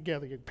parents get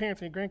together, your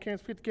parents and your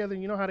grandparents get together,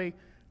 and you know how they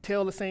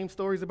tell the same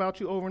stories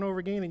about you over and over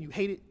again and you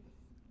hate it?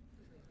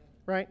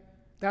 Right?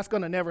 That's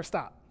going to never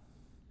stop.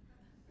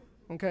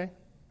 Okay?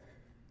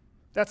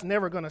 That's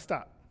never going to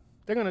stop.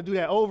 They're going to do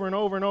that over and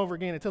over and over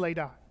again until they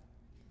die.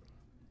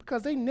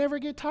 Because they never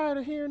get tired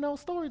of hearing those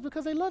stories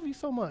because they love you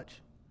so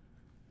much.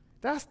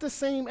 That's the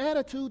same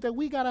attitude that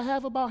we got to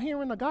have about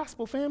hearing the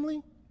gospel,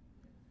 family.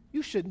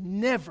 You should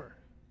never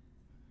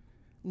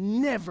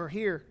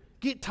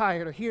get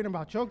tired of hearing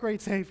about your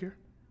great Savior,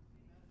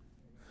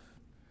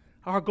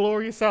 our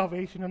glorious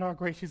salvation, and our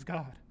gracious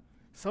God.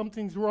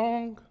 Something's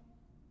wrong.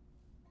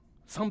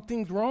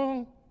 Something's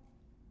wrong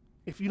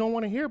if you don't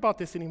want to hear about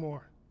this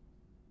anymore.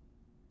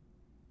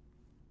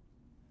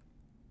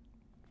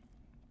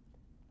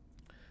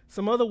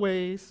 Some other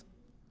ways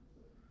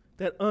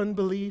that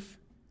unbelief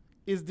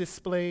is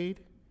displayed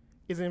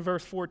is in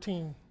verse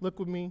 14. Look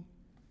with me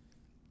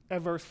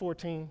at verse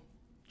 14,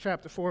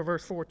 chapter 4,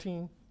 verse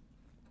 14.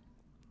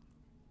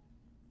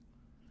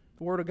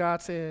 The Word of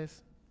God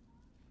says,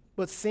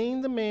 "But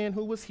seeing the man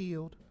who was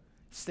healed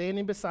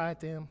standing beside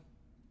them,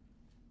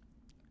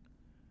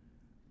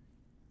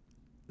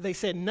 they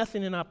said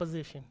nothing in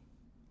opposition.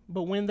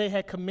 But when they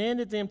had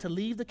commanded them to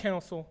leave the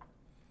council,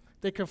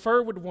 they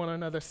conferred with one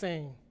another,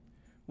 saying,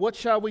 'What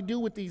shall we do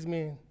with these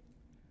men?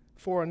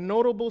 For a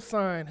notable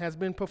sign has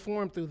been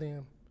performed through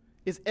them,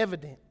 is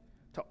evident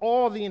to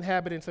all the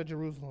inhabitants of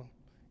Jerusalem,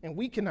 and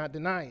we cannot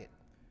deny it.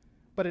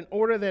 But in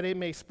order that it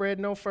may spread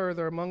no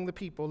further among the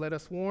people, let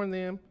us warn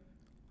them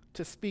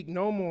to speak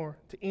no more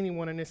to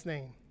anyone in this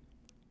name.'"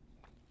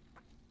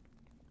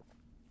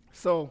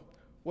 So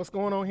what's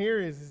going on here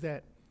is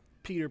that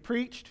Peter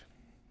preached,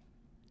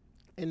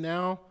 and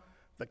now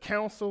the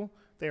council,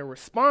 they're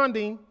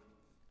responding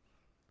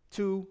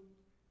to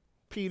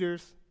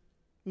Peter's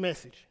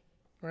message,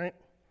 right?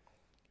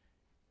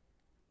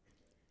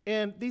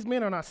 And these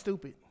men are not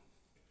stupid.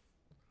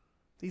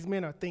 These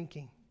men are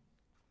thinking,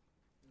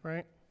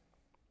 right?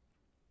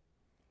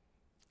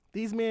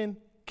 These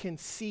men can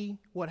see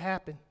what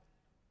happened.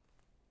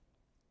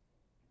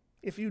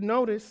 If you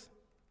notice,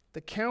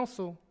 the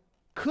council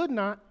could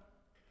not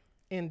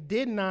and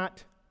did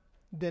not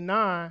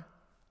deny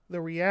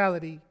the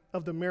reality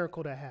of the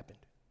miracle that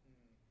happened.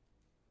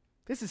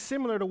 This is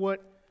similar to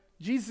what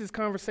Jesus'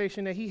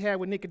 conversation that he had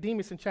with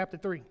Nicodemus in chapter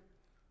 3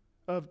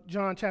 of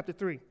John chapter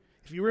 3.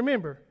 If you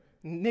remember,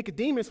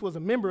 Nicodemus was a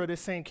member of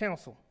this same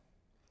council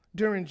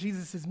during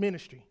Jesus'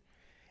 ministry.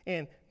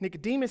 And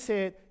Nicodemus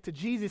said to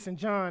Jesus in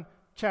John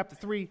chapter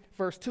 3,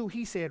 verse 2,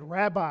 he said,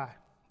 "Rabbi,"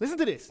 listen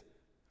to this,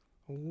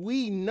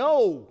 we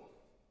know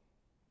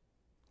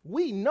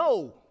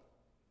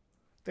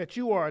that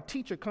you are a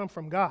teacher come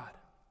from God.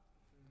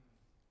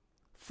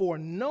 For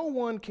no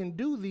one can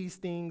do these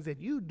things that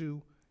you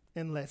do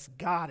unless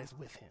God is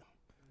with him."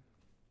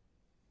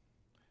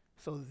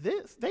 So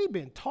they've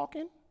been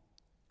talking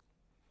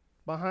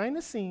behind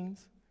the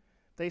scenes.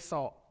 They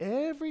saw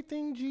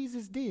everything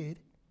Jesus did.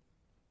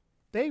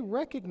 They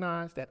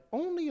recognized that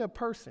only a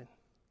person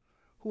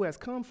who has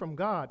come from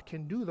God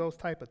can do those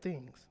type of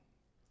things.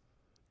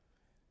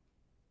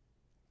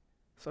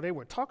 So they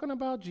were talking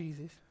about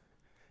Jesus.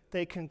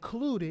 They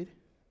concluded,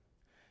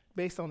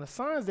 based on the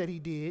signs that he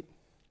did,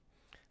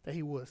 that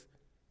he was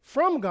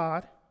from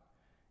God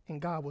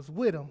and God was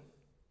with him,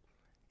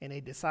 and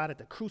they decided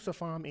to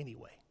crucify him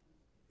anyway.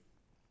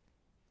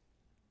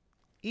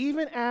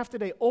 Even after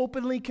they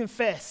openly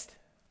confessed,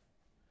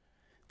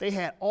 they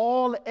had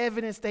all the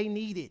evidence they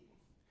needed,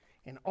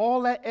 and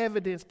all that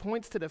evidence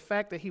points to the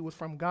fact that he was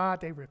from God.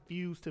 They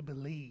refused to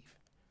believe.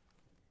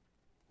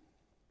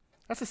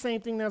 That's the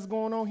same thing that's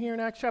going on here in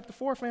Acts chapter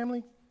 4,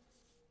 family.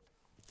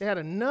 They had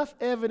enough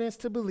evidence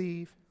to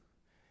believe,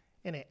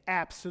 and they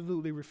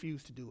absolutely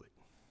refused to do it.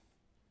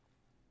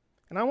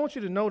 And I want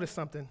you to notice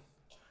something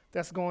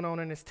that's going on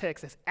in this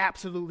text that's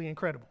absolutely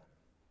incredible.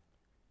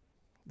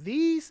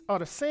 These are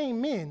the same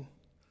men,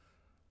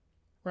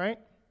 right?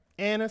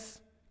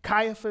 Annas,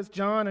 Caiaphas,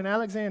 John, and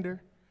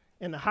Alexander,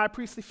 and the high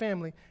priestly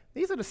family,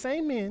 these are the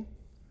same men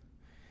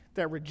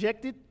that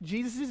rejected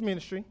Jesus'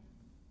 ministry.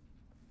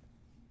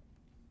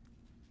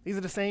 These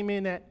are the same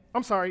men that,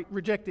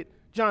 rejected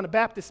John the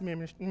Baptist's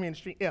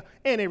ministry. Yeah,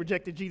 and they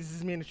rejected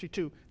Jesus' ministry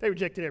too. They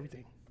rejected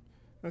everything.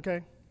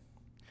 Okay?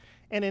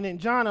 And then in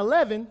John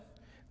 11,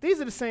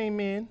 these are the same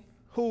men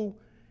who,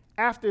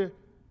 after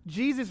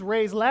Jesus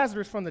raised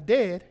Lazarus from the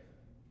dead,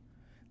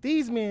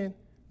 these men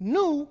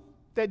knew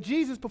that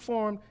Jesus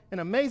performed an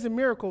amazing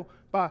miracle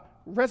by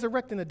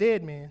resurrecting a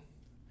dead man,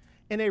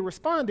 and they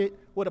responded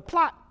with a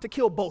plot to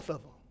kill both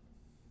of them.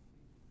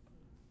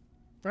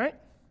 Right?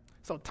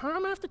 So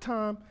time after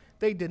time,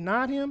 they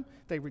denied him,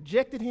 they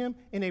rejected him,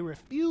 and they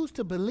refused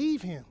to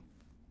believe him.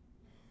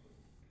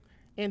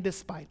 And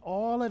despite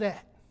all of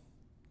that,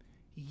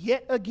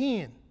 yet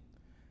again,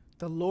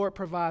 the Lord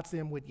provides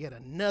them with yet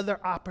another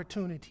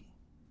opportunity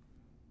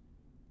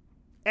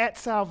at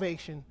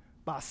salvation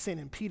by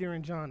sending Peter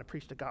and John to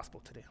preach the gospel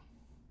to them.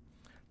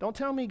 Don't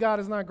tell me God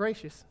is not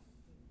gracious.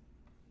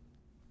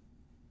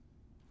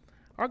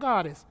 Our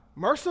God is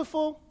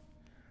merciful,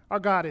 our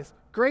God is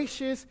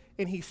gracious,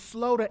 and he's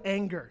slow to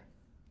anger.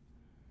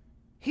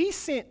 He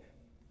sent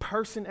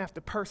person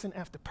after person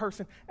after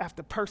person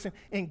after person,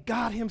 and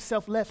God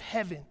himself left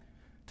heaven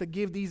to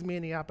give these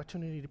men the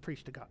opportunity to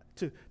preach to God,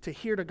 to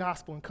hear the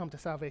gospel and come to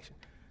salvation.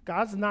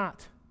 God's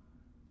not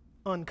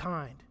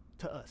unkind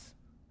to us.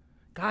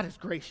 God is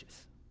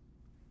gracious.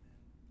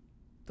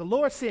 The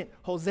Lord sent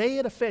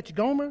Hosea to fetch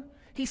Gomer.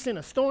 He sent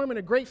a storm and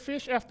a great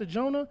fish after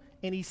Jonah,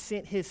 and he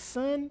sent his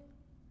son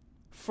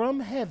from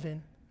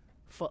heaven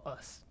for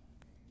us.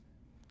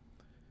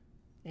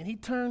 And he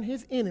turned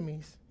his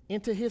enemies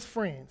into his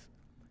friends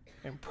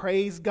and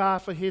praised God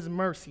for his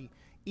mercy,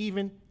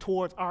 even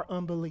towards our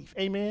unbelief.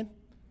 Amen?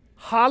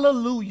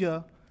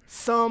 Hallelujah,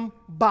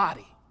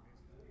 somebody.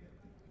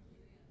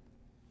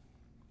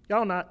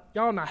 Y'all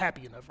not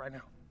happy enough right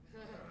now.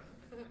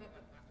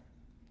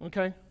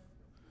 Okay?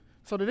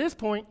 So to this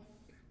point,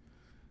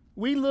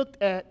 we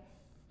looked at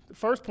the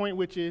first point,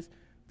 which is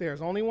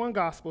there's only one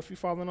gospel, if you're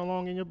following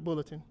along in your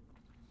bulletin.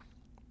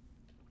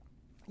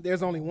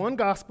 There's only one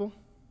gospel.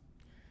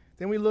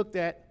 Then we looked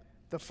at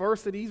the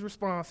first of these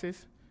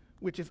responses,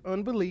 which is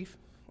unbelief,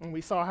 and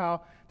we saw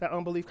how that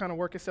unbelief kind of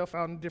worked itself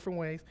out in different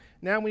ways.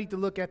 Now we need to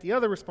look at the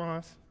other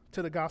response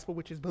to the gospel,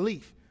 which is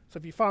belief. So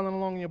if you're following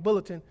along in your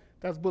bulletin,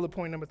 that's bullet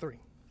point number 3.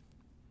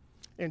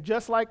 And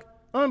just like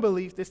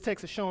unbelief, this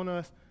text is showing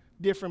us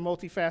different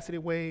multifaceted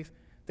ways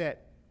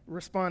that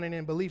responding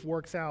in belief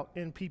works out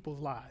in people's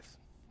lives.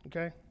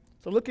 Okay?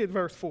 So look at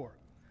verse 4.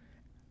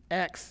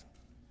 Acts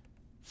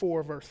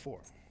 4, verse 4.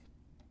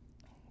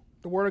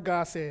 The word of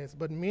God says,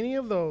 "But many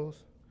of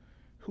those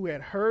who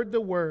had heard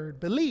the word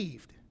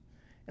believed,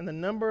 and the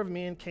number of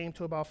men came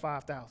to about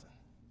 5,000.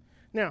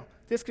 Now,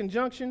 this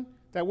conjunction,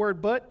 that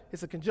word but,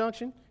 is a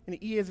conjunction. In the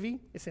ESV,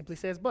 it simply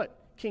says but.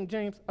 King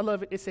James, I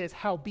love it, it says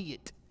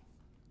howbeit.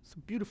 It's a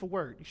beautiful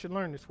word. You should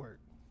learn this word.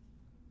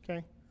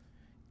 Okay?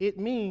 It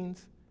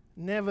means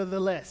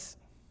nevertheless,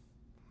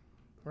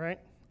 right?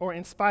 Or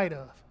in spite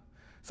of.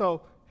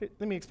 So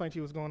let me explain to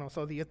you what's going on.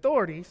 So the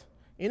authorities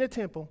in the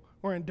temple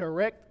were in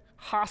direct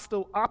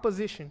hostile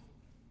opposition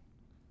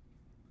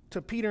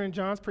to Peter and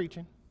John's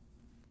preaching,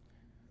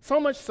 so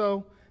much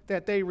so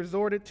that they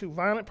resorted to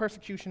violent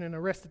persecution and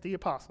arrested the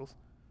apostles,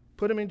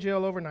 put them in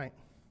jail overnight.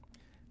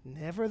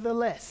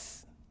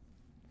 Nevertheless,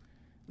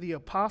 the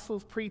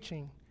apostles'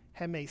 preaching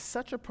had made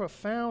such a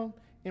profound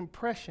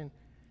impression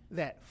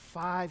that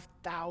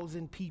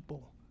 5,000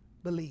 people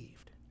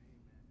believed.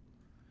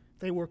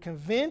 They were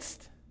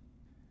convinced,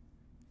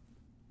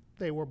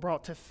 they were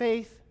brought to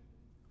faith,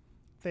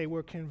 they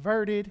were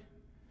converted,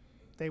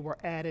 they were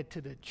added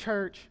to the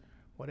church,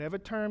 whatever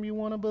term you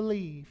want to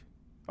believe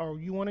or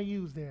you want to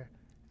use there,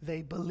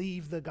 they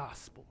believed the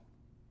gospel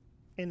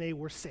and they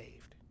were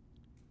saved.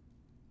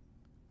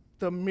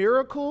 The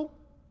miracle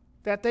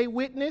that they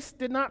witnessed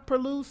did not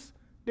produce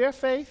their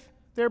faith,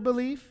 their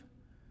belief.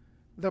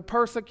 The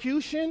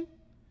persecution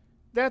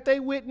that they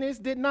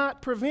witnessed did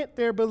not prevent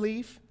their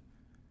belief.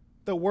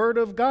 The word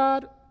of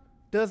God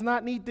does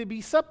not need to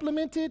be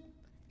supplemented,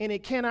 and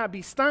it cannot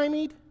be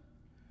stymied.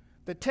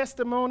 The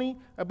testimony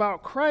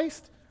about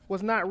Christ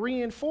was not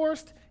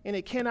reinforced, and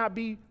it cannot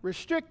be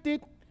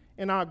restricted,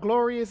 and our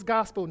glorious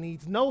gospel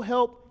needs no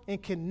help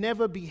and can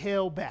never be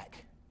held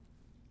back.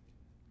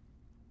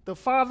 The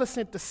Father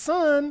sent the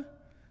Son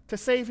to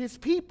save his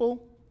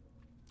people,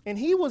 and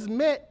he was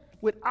met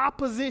with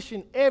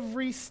opposition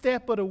every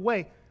step of the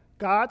way.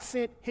 God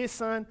sent his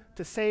Son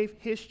to save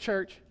his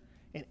church,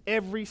 and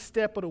every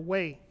step of the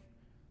way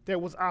there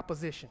was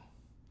opposition.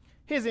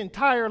 His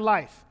entire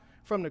life,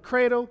 from the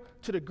cradle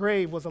to the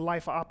grave, was a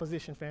life of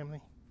opposition,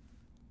 family.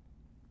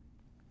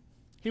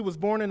 He was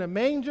born in a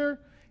manger,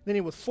 then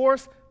he was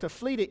forced to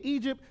flee to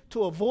Egypt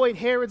to avoid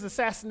Herod's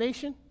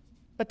assassination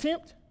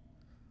attempt.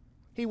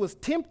 He was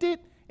tempted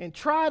and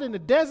tried in the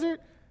desert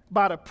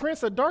by the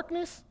prince of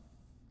darkness.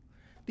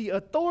 The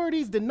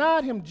authorities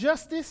denied him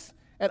justice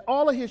at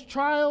all of his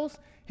trials.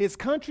 His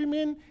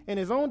countrymen and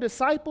his own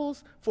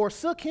disciples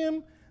forsook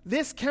him.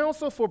 this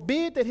council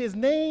forbid that his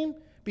name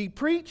be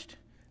preached.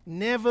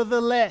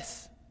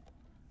 Nevertheless,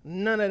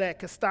 none of that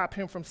could stop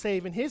him from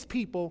saving his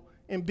people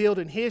and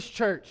building his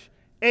church.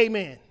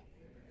 Amen.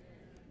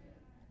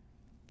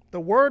 The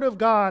word of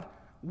God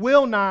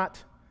will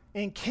not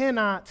and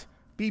cannot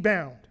be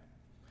bound.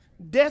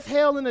 Death,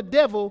 hell, and the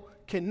devil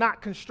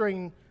cannot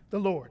constrain the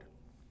Lord.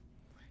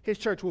 His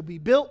church will be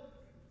built.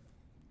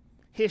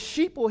 His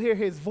sheep will hear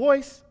his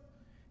voice,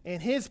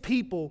 and his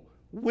people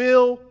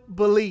will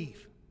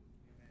believe.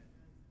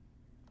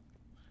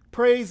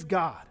 Praise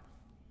God.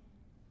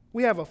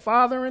 We have a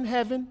Father in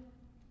heaven,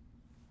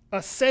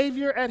 a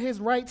Savior at his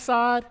right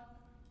side,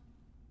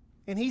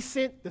 and he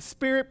sent the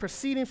Spirit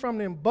proceeding from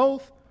them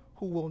both,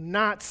 who will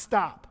not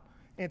stop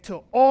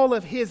until all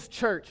of his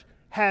church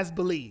has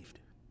believed.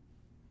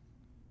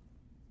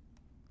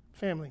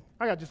 Family,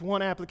 I got just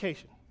one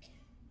application.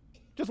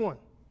 Just one.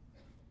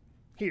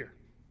 Here.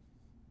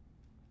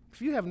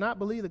 If you have not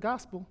believed the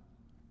gospel,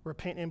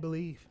 repent and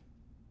believe.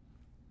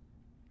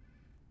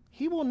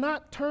 He will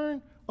not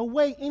turn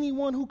away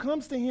anyone who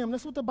comes to him.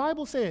 That's what the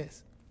Bible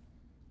says.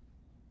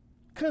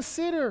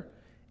 Consider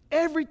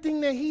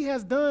everything that he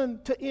has done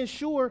to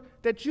ensure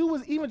that you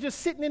was even just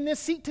sitting in this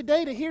seat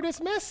today to hear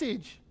this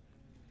message.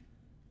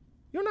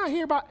 You're not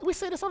here by, we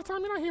say this all the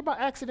time, you're not here by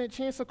accident,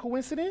 chance, or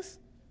coincidence.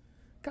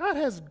 God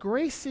has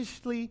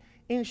graciously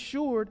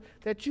ensured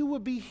that you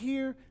would be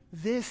here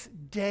this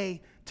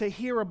day to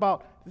hear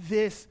about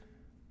this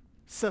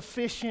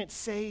sufficient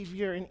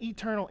Savior and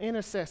eternal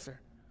intercessor,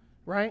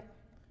 right?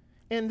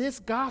 And this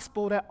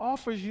gospel that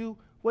offers you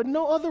what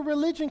no other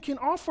religion can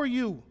offer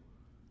you.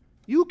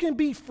 You can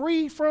be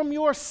free from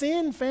your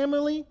sin,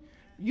 family.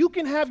 You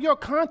can have your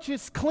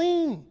conscience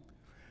clean.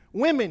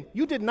 Women,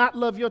 you did not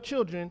love your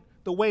children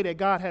the way that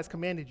God has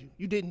commanded you.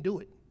 You didn't do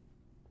it.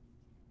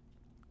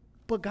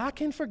 But God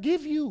can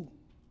forgive you.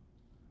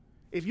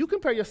 If you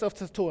compare yourself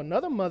to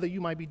another mother,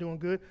 you might be doing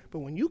good. But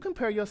when you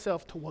compare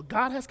yourself to what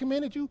God has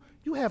commanded you,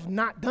 you have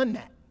not done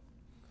that.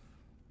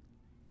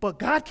 But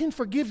God can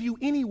forgive you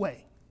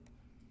anyway.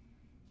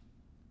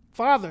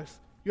 Fathers,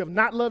 you have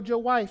not loved your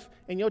wife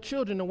and your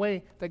children the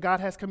way that God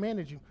has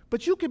commanded you.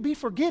 But you could be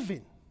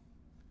forgiven.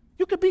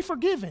 You could be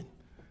forgiven.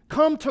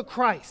 Come to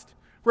Christ.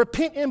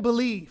 Repent and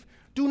believe.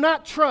 Do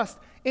not trust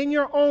in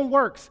your own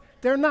works.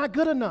 They're not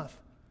good enough.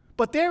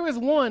 But there is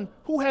one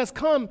who has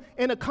come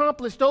and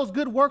accomplished those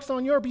good works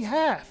on your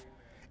behalf.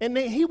 And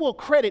then he will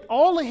credit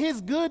all of his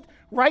good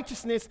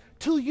righteousness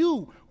to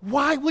you.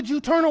 Why would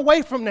you turn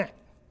away from that?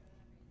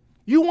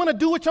 You want to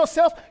do it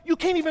yourself? You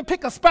can't even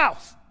pick a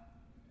spouse.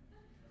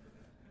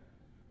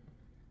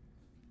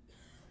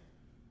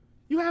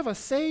 You have a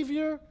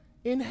Savior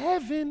in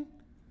heaven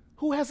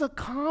who has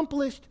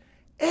accomplished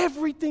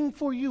everything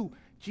for you.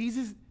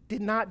 Jesus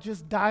did not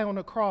just die on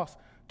the cross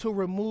to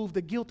remove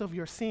the guilt of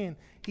your sin.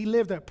 He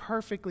lived a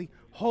perfectly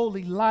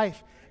holy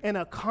life and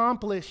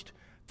accomplished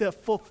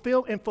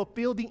fulfilled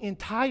the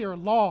entire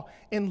law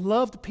and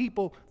loved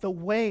people the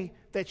way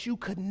that you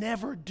could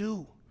never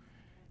do.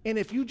 And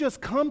if you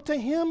just come to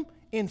him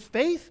in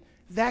faith,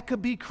 that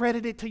could be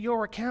credited to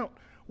your account.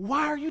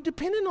 Why are you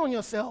dependent on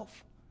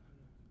yourself?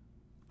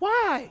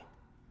 Why?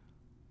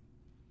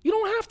 You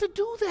don't have to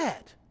do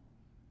that.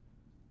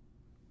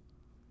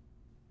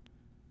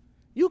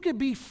 You could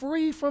be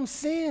free from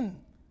sin.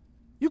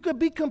 You could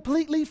be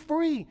completely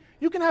free.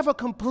 You can have a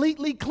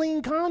completely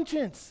clean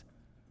conscience.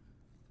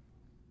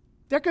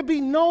 There could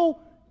be no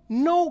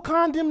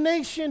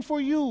condemnation for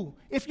you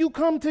if you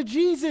come to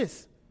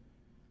Jesus.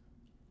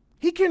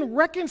 He can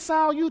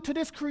reconcile you to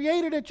this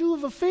Creator that you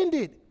have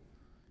offended.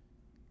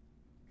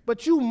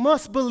 But you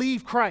must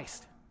believe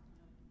Christ.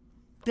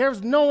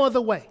 There's no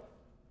other way.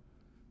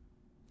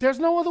 There's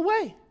no other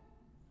way.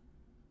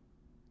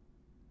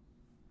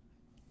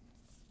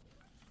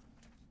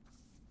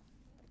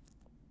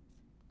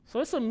 So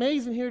it's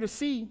amazing here to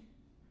see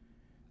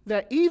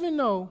that even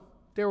though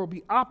there will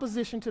be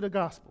opposition to the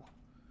gospel,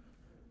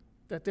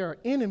 that there are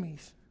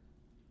enemies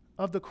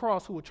of the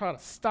cross who will try to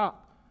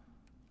stop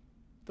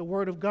the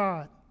word of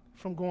God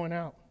from going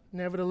out.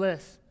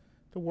 Nevertheless,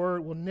 the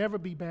word will never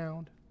be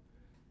bound,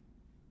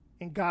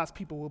 and God's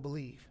people will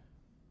believe.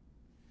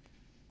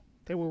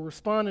 They will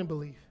respond in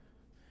belief.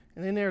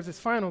 And then there's this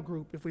final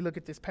group, if we look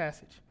at this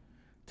passage,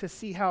 to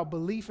see how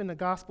belief in the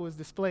gospel is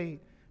displayed.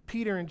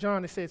 Peter and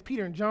John, it says,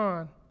 Peter and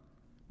John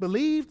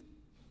believed,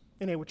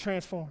 and they were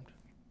transformed.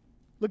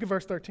 Look at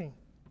verse 13.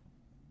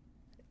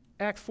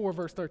 Acts 4,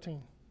 verse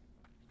 13.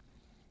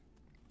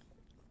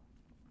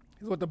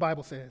 Here's what the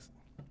Bible says.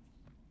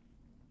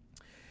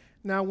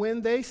 Now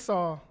when they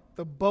saw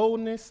the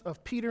boldness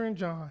of Peter and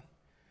John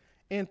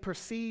and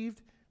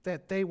perceived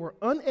that they were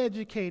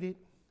uneducated,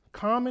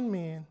 common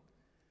men,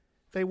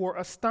 they were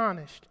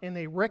astonished, and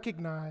they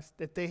recognized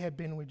that they had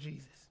been with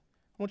Jesus.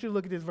 I want you to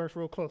look at this verse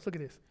real close. Look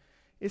at this.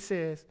 It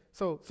says,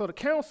 so the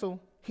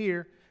council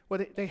here, well,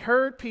 they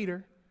heard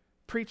Peter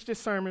preach this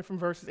sermon from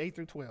verses 8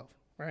 through 12,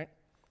 right?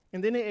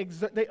 And then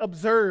they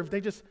observed,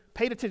 they just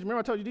paid attention. Remember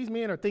I told you these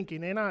men are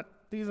thinking,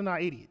 these are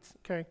not idiots,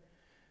 okay?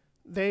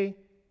 They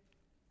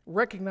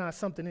recognized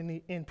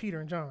something in Peter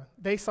and John.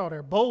 They saw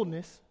their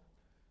boldness,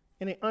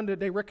 and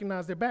they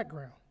recognized their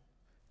background.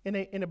 And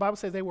the Bible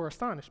says they were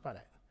astonished by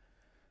that.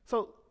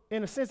 So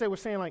in a sense, they were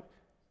saying, like,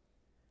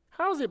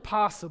 how is it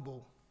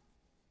possible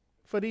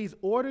for these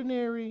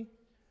ordinary,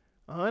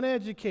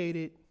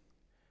 uneducated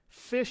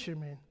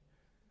fishermen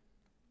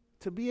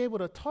to be able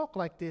to talk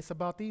like this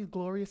about these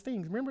glorious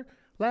things? Remember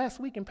last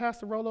week in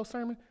Pastor Rollo's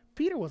sermon,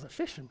 Peter was a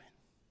fisherman.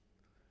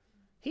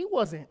 He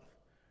wasn't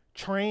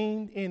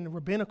trained in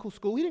rabbinical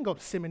school. He didn't go to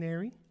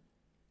seminary.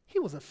 He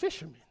was a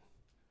fisherman.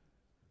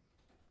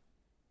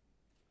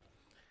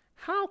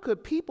 How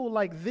could people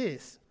like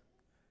this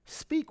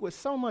speak with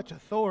so much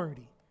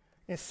authority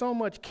and so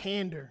much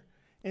candor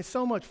and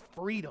so much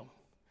freedom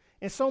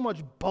and so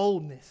much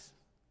boldness?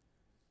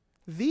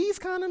 These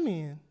kind of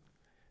men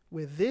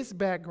with this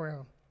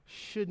background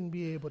shouldn't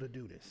be able to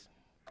do this.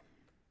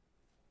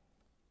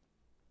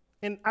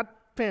 And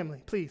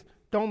family, please,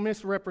 don't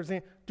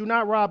misrepresent. Do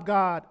not rob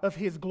God of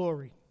his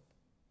glory.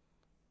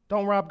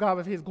 Don't rob God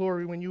of his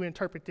glory when you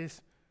interpret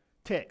this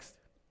text,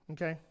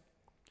 okay?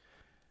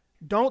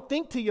 Don't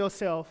think to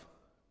yourself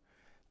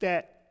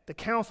that the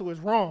council is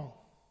wrong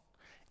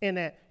and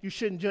that you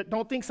shouldn't judge.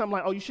 Don't think something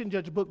like, oh, you shouldn't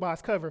judge a book by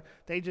its cover.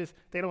 They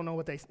don't know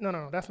what they,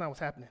 no, that's not what's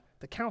happening.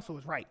 The council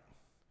is right.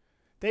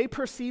 They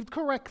perceived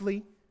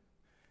correctly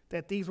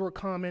that these were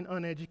common,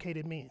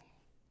 uneducated men,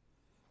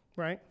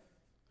 right?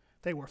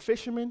 They were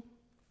fishermen.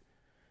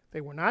 They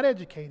were not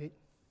educated,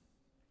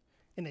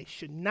 and they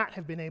should not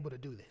have been able to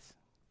do this.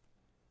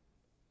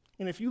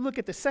 And if you look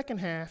at the second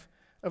half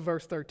of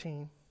verse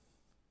 13,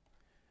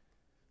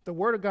 the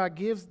word of God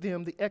gives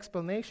them the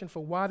explanation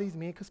for why these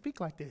men could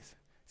speak like this.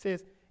 It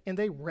says, and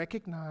they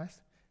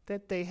recognized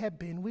that they had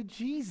been with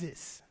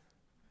Jesus.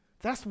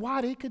 That's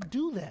why they could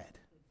do that.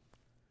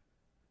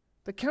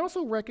 The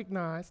council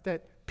recognized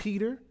that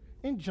Peter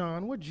and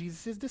John were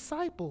Jesus'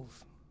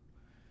 disciples.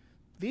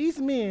 These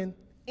men,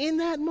 in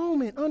that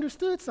moment,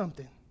 understood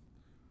something.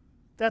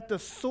 That the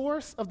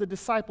source of the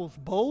disciples'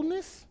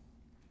 boldness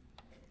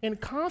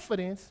and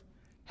confidence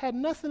had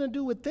nothing to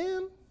do with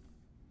them,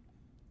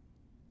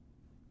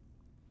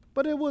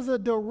 but it was a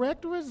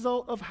direct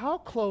result of how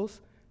close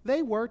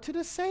they were to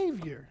the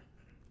Savior.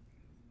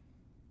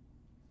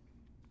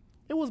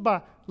 It was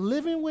by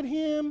living with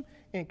him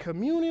and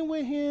communing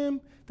with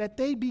him that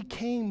they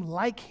became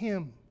like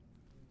him.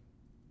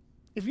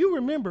 If you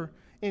remember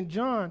in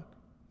John,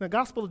 the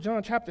Gospel of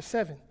John chapter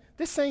 7,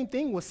 this same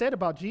thing was said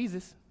about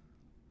Jesus,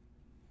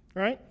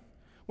 right?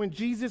 When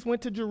Jesus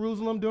went to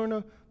Jerusalem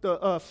during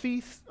the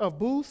Feast of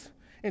Booths,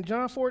 in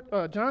John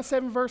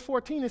 7 verse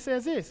 14, it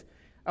says this,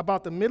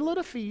 about the middle of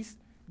the feast,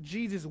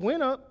 Jesus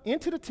went up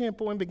into the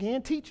temple and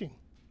began teaching.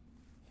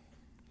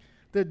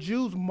 The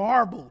Jews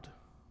marveled,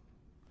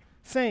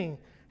 saying,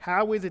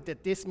 how is it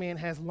that this man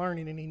has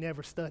learning and he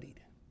never studied?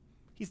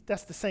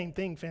 That's the same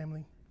thing,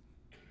 family.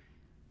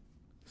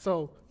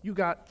 So you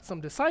got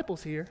some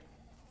disciples here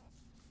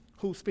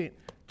who spent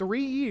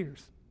 3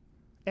 years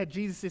at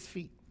Jesus'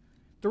 feet.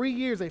 3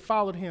 years they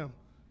followed him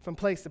from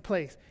place to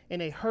place,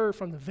 and they heard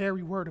from the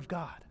very word of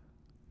God.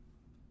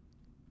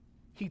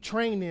 He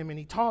trained them and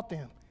he taught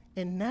them.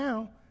 And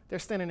now they're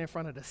standing in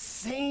front of the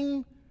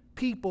same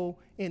people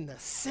in the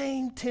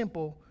same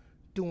temple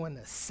doing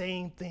the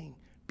same thing,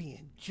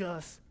 being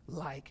just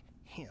like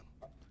him,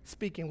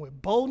 speaking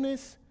with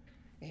boldness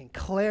and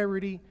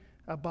clarity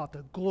about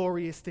the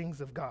glorious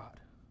things of God.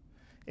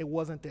 It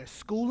wasn't their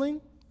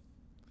schooling.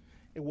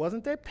 It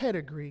wasn't their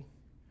pedigree.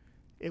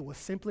 It was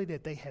simply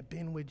that they had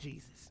been with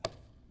Jesus.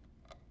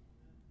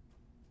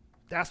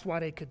 That's why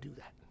they could do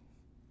that.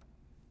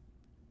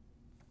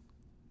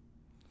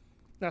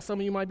 Now, some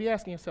of you might be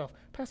asking yourself,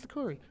 Pastor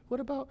Corey,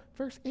 what about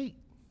verse 8?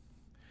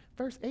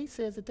 Verse 8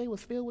 says that they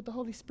was filled with the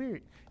Holy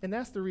Spirit, and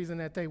that's the reason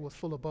that they was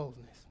full of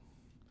boldness.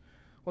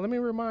 Well, let me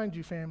remind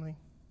you, family,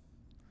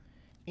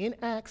 in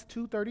Acts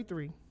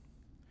 2:33,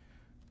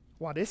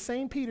 while this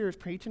same Peter is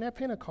preaching at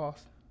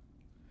Pentecost,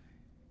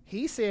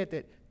 he said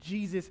that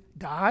Jesus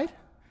died,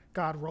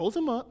 God rose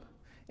him up,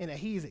 and that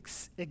he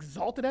is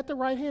exalted at the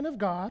right hand of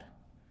God,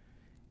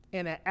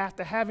 and that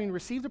after having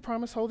received the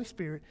promised Holy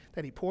Spirit,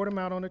 that he poured him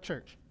out on the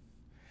church.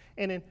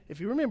 And then, if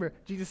you remember,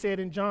 Jesus said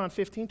in John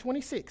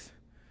 15:26,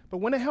 but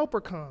when a helper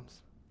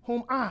comes,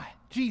 whom I,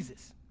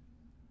 Jesus,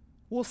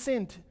 will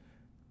send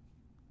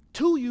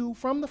to you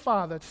from the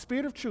Father, the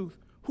Spirit of truth,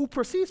 who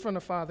proceeds from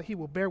the Father, he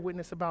will bear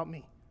witness about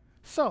me.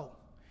 So,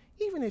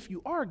 even if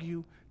you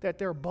argue that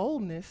their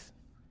boldness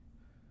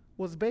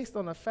was based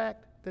on the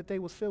fact that they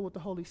was filled with the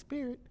Holy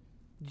Spirit,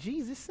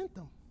 Jesus sent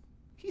them.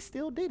 He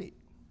still did it.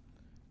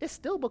 It's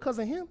still because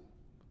of him.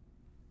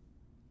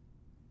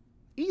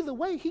 Either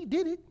way, he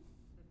did it.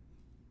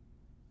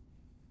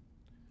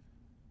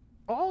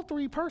 All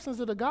three persons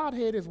of the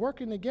Godhead is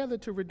working together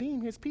to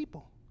redeem his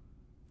people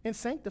and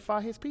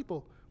sanctify his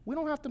people. We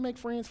don't have to make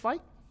friends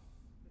fight.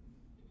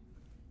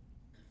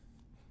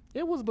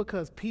 It was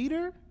because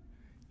Peter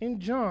and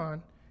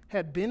John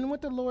had been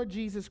with the Lord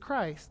Jesus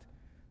Christ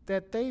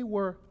that they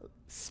were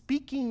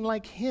speaking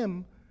like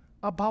him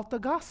about the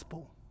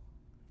gospel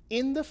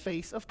in the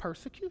face of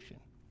persecution.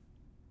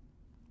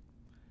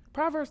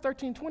 Proverbs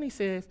 13:20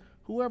 says,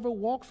 whoever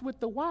walks with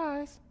the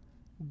wise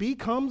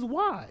becomes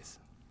wise.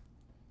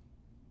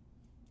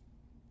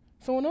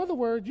 So in other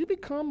words, you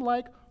become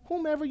like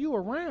whomever you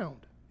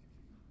around.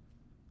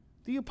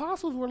 The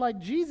apostles were like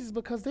Jesus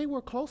because they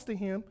were close to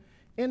him.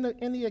 In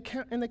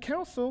the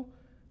council,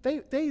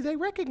 they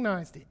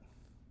recognized it.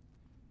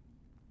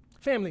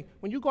 Family,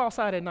 when you go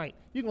outside at night,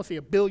 you're going to see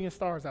a billion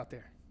stars out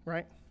there,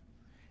 right?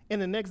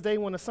 And the next day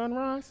when the sun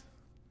rises,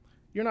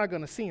 you're not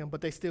going to see them,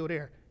 but they're still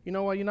there. You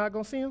know why you're not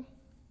going to see them?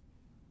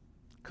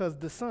 Because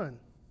the sun.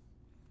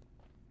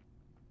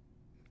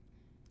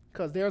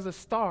 Because there's a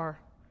star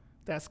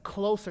that's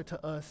closer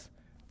to us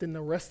than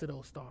the rest of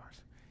those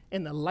stars.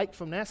 And the light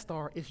from that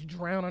star is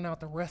drowning out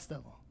the rest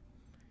of them.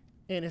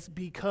 And it's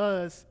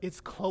because it's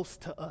close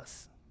to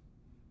us.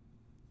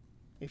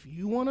 If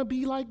you want to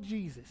be like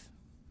Jesus,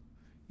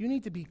 you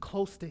need to be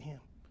close to him.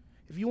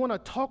 If you want to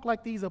talk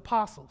like these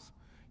apostles,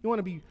 you want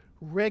to be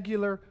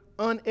regular,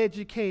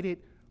 uneducated,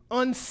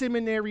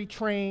 unseminary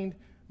trained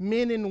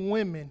men and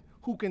women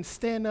who can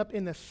stand up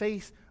in the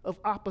face of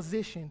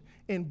opposition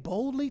and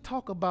boldly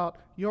talk about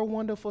your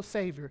wonderful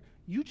Savior,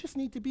 you just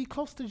need to be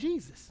close to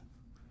Jesus.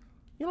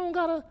 You don't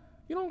gotta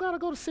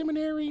go to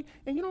seminary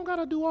and you don't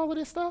gotta do all of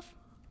this stuff.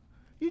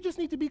 You just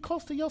need to be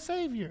close to your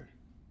Savior.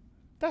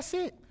 That's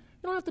it.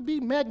 You don't have to be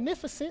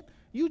magnificent.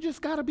 You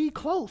just gotta be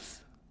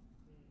close.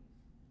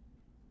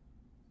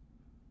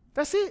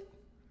 That's it.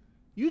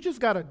 You just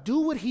gotta do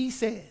what he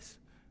says.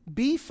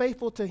 Be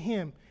faithful to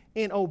him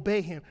and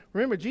obey him.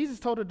 Remember, Jesus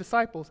told the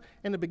disciples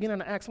in the beginning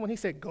of Acts 1, he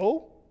said,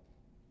 go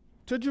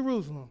to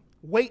Jerusalem,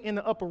 wait in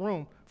the upper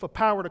room for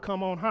power to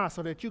come on high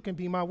so that you can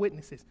be my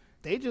witnesses.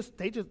 They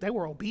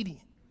were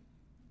obedient.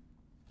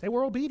 They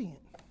were obedient.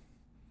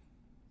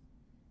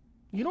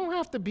 You don't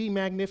have to be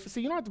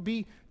magnificent. You don't have to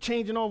be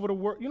changing over the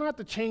world. You don't have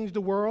to change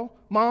the world.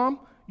 Mom,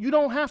 you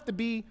don't have to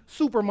be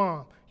super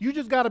mom. You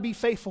just got to be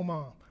faithful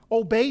mom.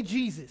 Obey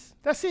Jesus.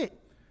 That's it.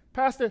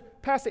 Pastor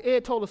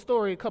Ed told a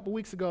story a couple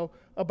weeks ago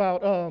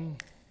about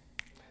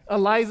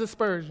Eliza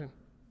Spurgeon.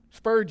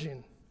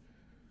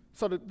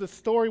 So the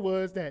story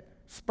was that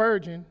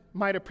Spurgeon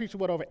might have preached,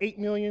 over 8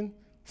 million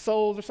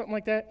souls or something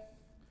like that.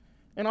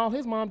 And all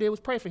his mom did was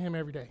pray for him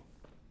every day.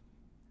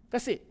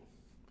 That's it.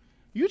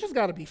 You just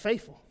got to be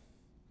faithful.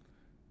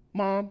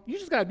 Mom, you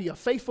just got to be a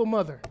faithful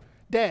mother.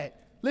 Dad,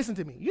 listen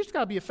to me. You just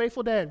got to be a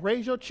faithful dad.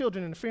 Raise your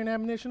children in the fear and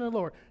admonition of the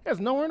Lord. There's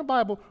nowhere in the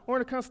Bible or in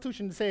the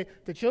Constitution to say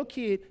that your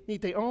kid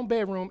need their own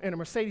bedroom and a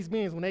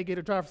Mercedes-Benz when they get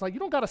a driver's license. You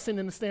don't got to send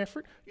them to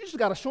Stanford. You just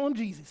got to show them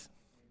Jesus.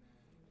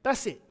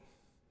 That's it.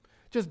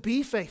 Just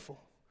be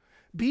faithful.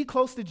 Be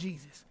close to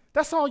Jesus.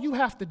 That's all you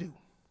have to do.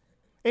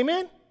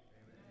 Amen?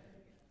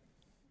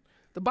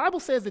 The Bible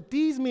says that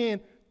these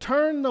men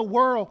turned the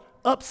world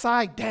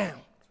upside down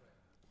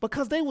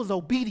because they was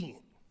obedient.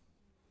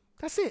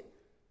 That's it.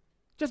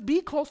 Just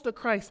be close to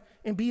Christ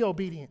and be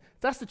obedient.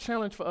 That's the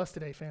challenge for us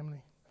today,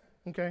 family.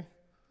 Okay?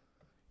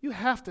 You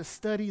have to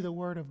study the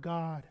Word of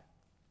God.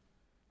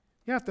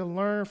 You have to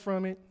learn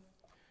from it.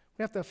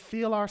 We have to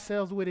fill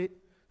ourselves with it,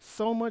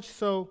 so much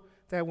so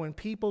that when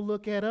people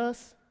look at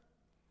us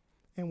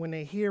and when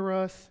they hear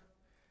us,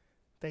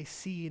 they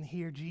see and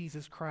hear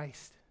Jesus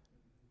Christ.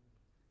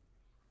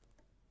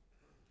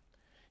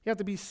 You have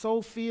to be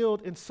so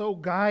filled and so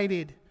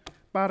guided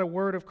by the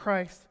Word of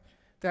Christ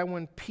that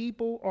when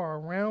people are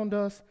around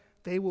us,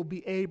 they will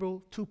be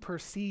able to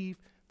perceive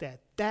that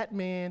that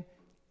man,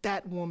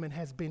 that woman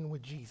has been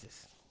with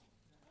Jesus.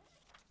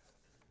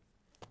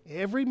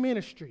 Every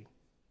ministry,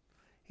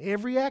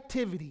 every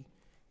activity,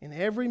 and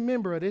every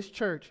member of this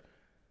church,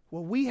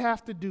 what we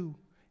have to do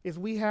is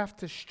we have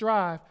to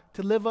strive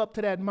to live up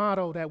to that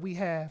motto that we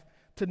have,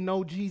 to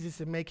know Jesus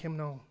and make him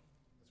known.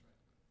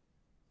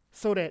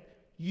 So that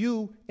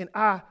you and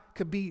I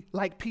could be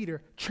like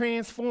Peter,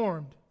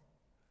 transformed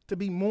to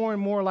be more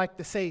and more like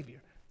the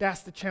Savior.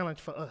 That's the challenge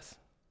for us.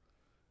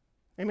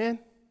 Amen?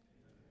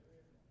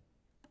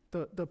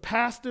 The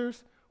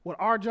pastors, what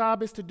our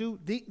job is to do,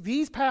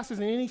 these pastors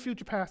and any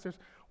future pastors,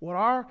 what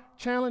our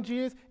challenge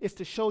is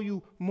to show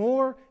you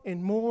more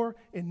and more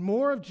and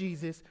more of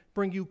Jesus,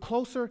 bring you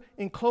closer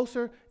and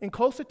closer and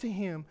closer to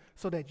him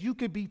so that you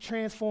could be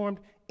transformed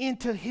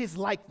into his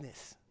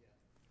likeness.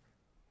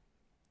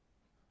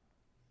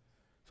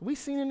 So we've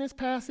seen in this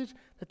passage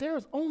that there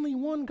is only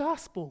one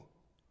gospel.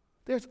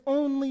 There's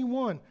only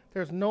one.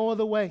 There's no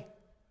other way.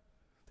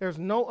 There's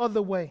no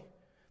other way.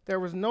 There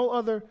was no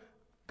other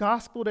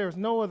gospel. There is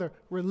no other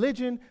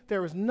religion.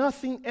 There is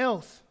nothing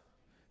else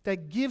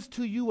that gives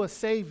to you a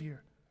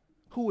Savior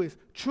who is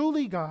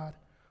truly God,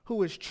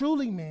 who is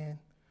truly man,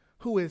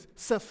 who is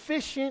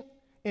sufficient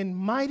and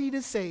mighty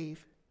to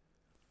save,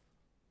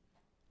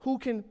 who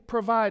can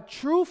provide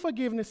true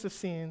forgiveness of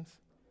sins,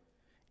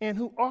 and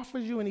who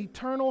offers you an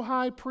eternal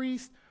high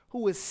priest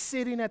who is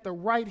sitting at the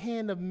right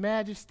hand of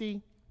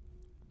majesty,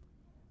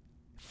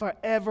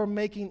 forever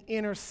making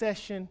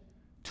intercession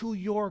to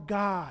your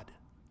God.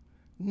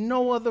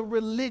 No other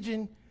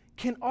religion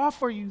can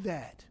offer you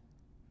that.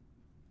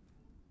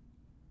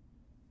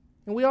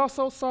 And we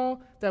also saw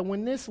that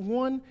when this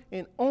one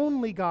and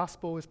only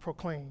gospel is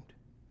proclaimed,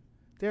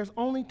 there's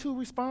only two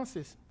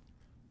responses: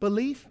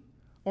 belief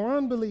or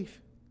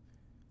unbelief.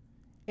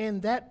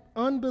 And that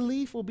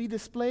unbelief will be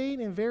displayed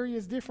in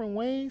various different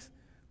ways,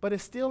 but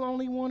it's still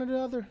only one or the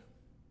other.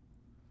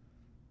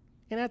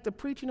 And at the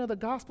preaching of the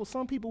gospel,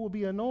 some people will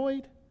be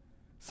annoyed,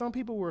 some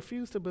people will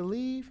refuse to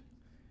believe,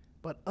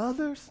 but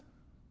others,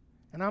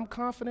 and I'm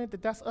confident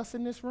that that's us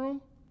in this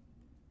room,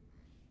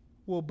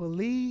 will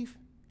believe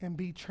and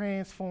be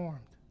transformed.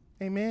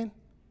 Amen?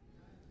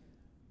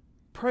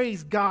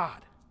 Praise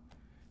God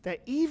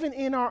that even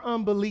in our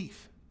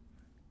unbelief,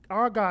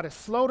 our God is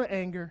slow to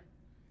anger,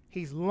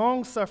 He's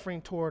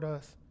long-suffering toward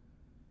us,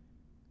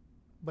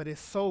 but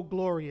it's so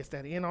glorious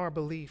that in our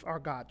belief, our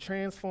God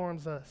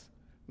transforms us,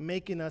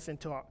 making us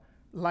into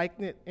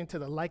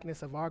the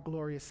likeness of our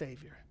glorious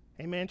Savior.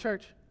 Amen,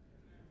 church?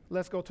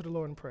 Let's go to the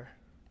Lord in prayer.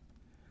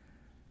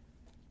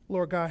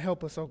 Lord God,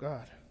 help us, oh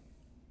God.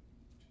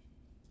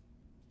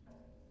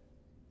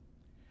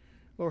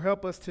 Lord,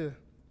 help us to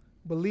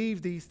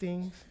believe these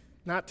things,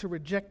 not to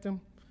reject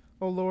them,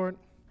 oh Lord.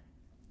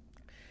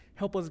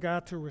 Help us,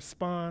 God, to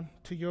respond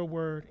to your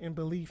word in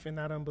belief and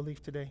not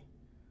unbelief today.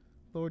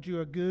 Lord, you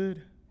are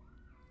good.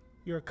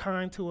 You're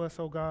kind to us,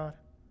 oh God.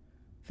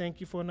 Thank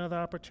you for another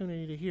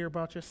opportunity to hear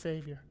about your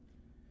Savior.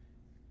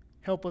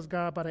 Help us,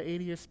 God, by the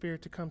aid of your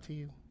Spirit to come to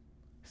you.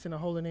 It's in the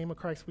holy name of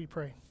Christ we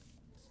pray.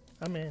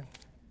 Amen.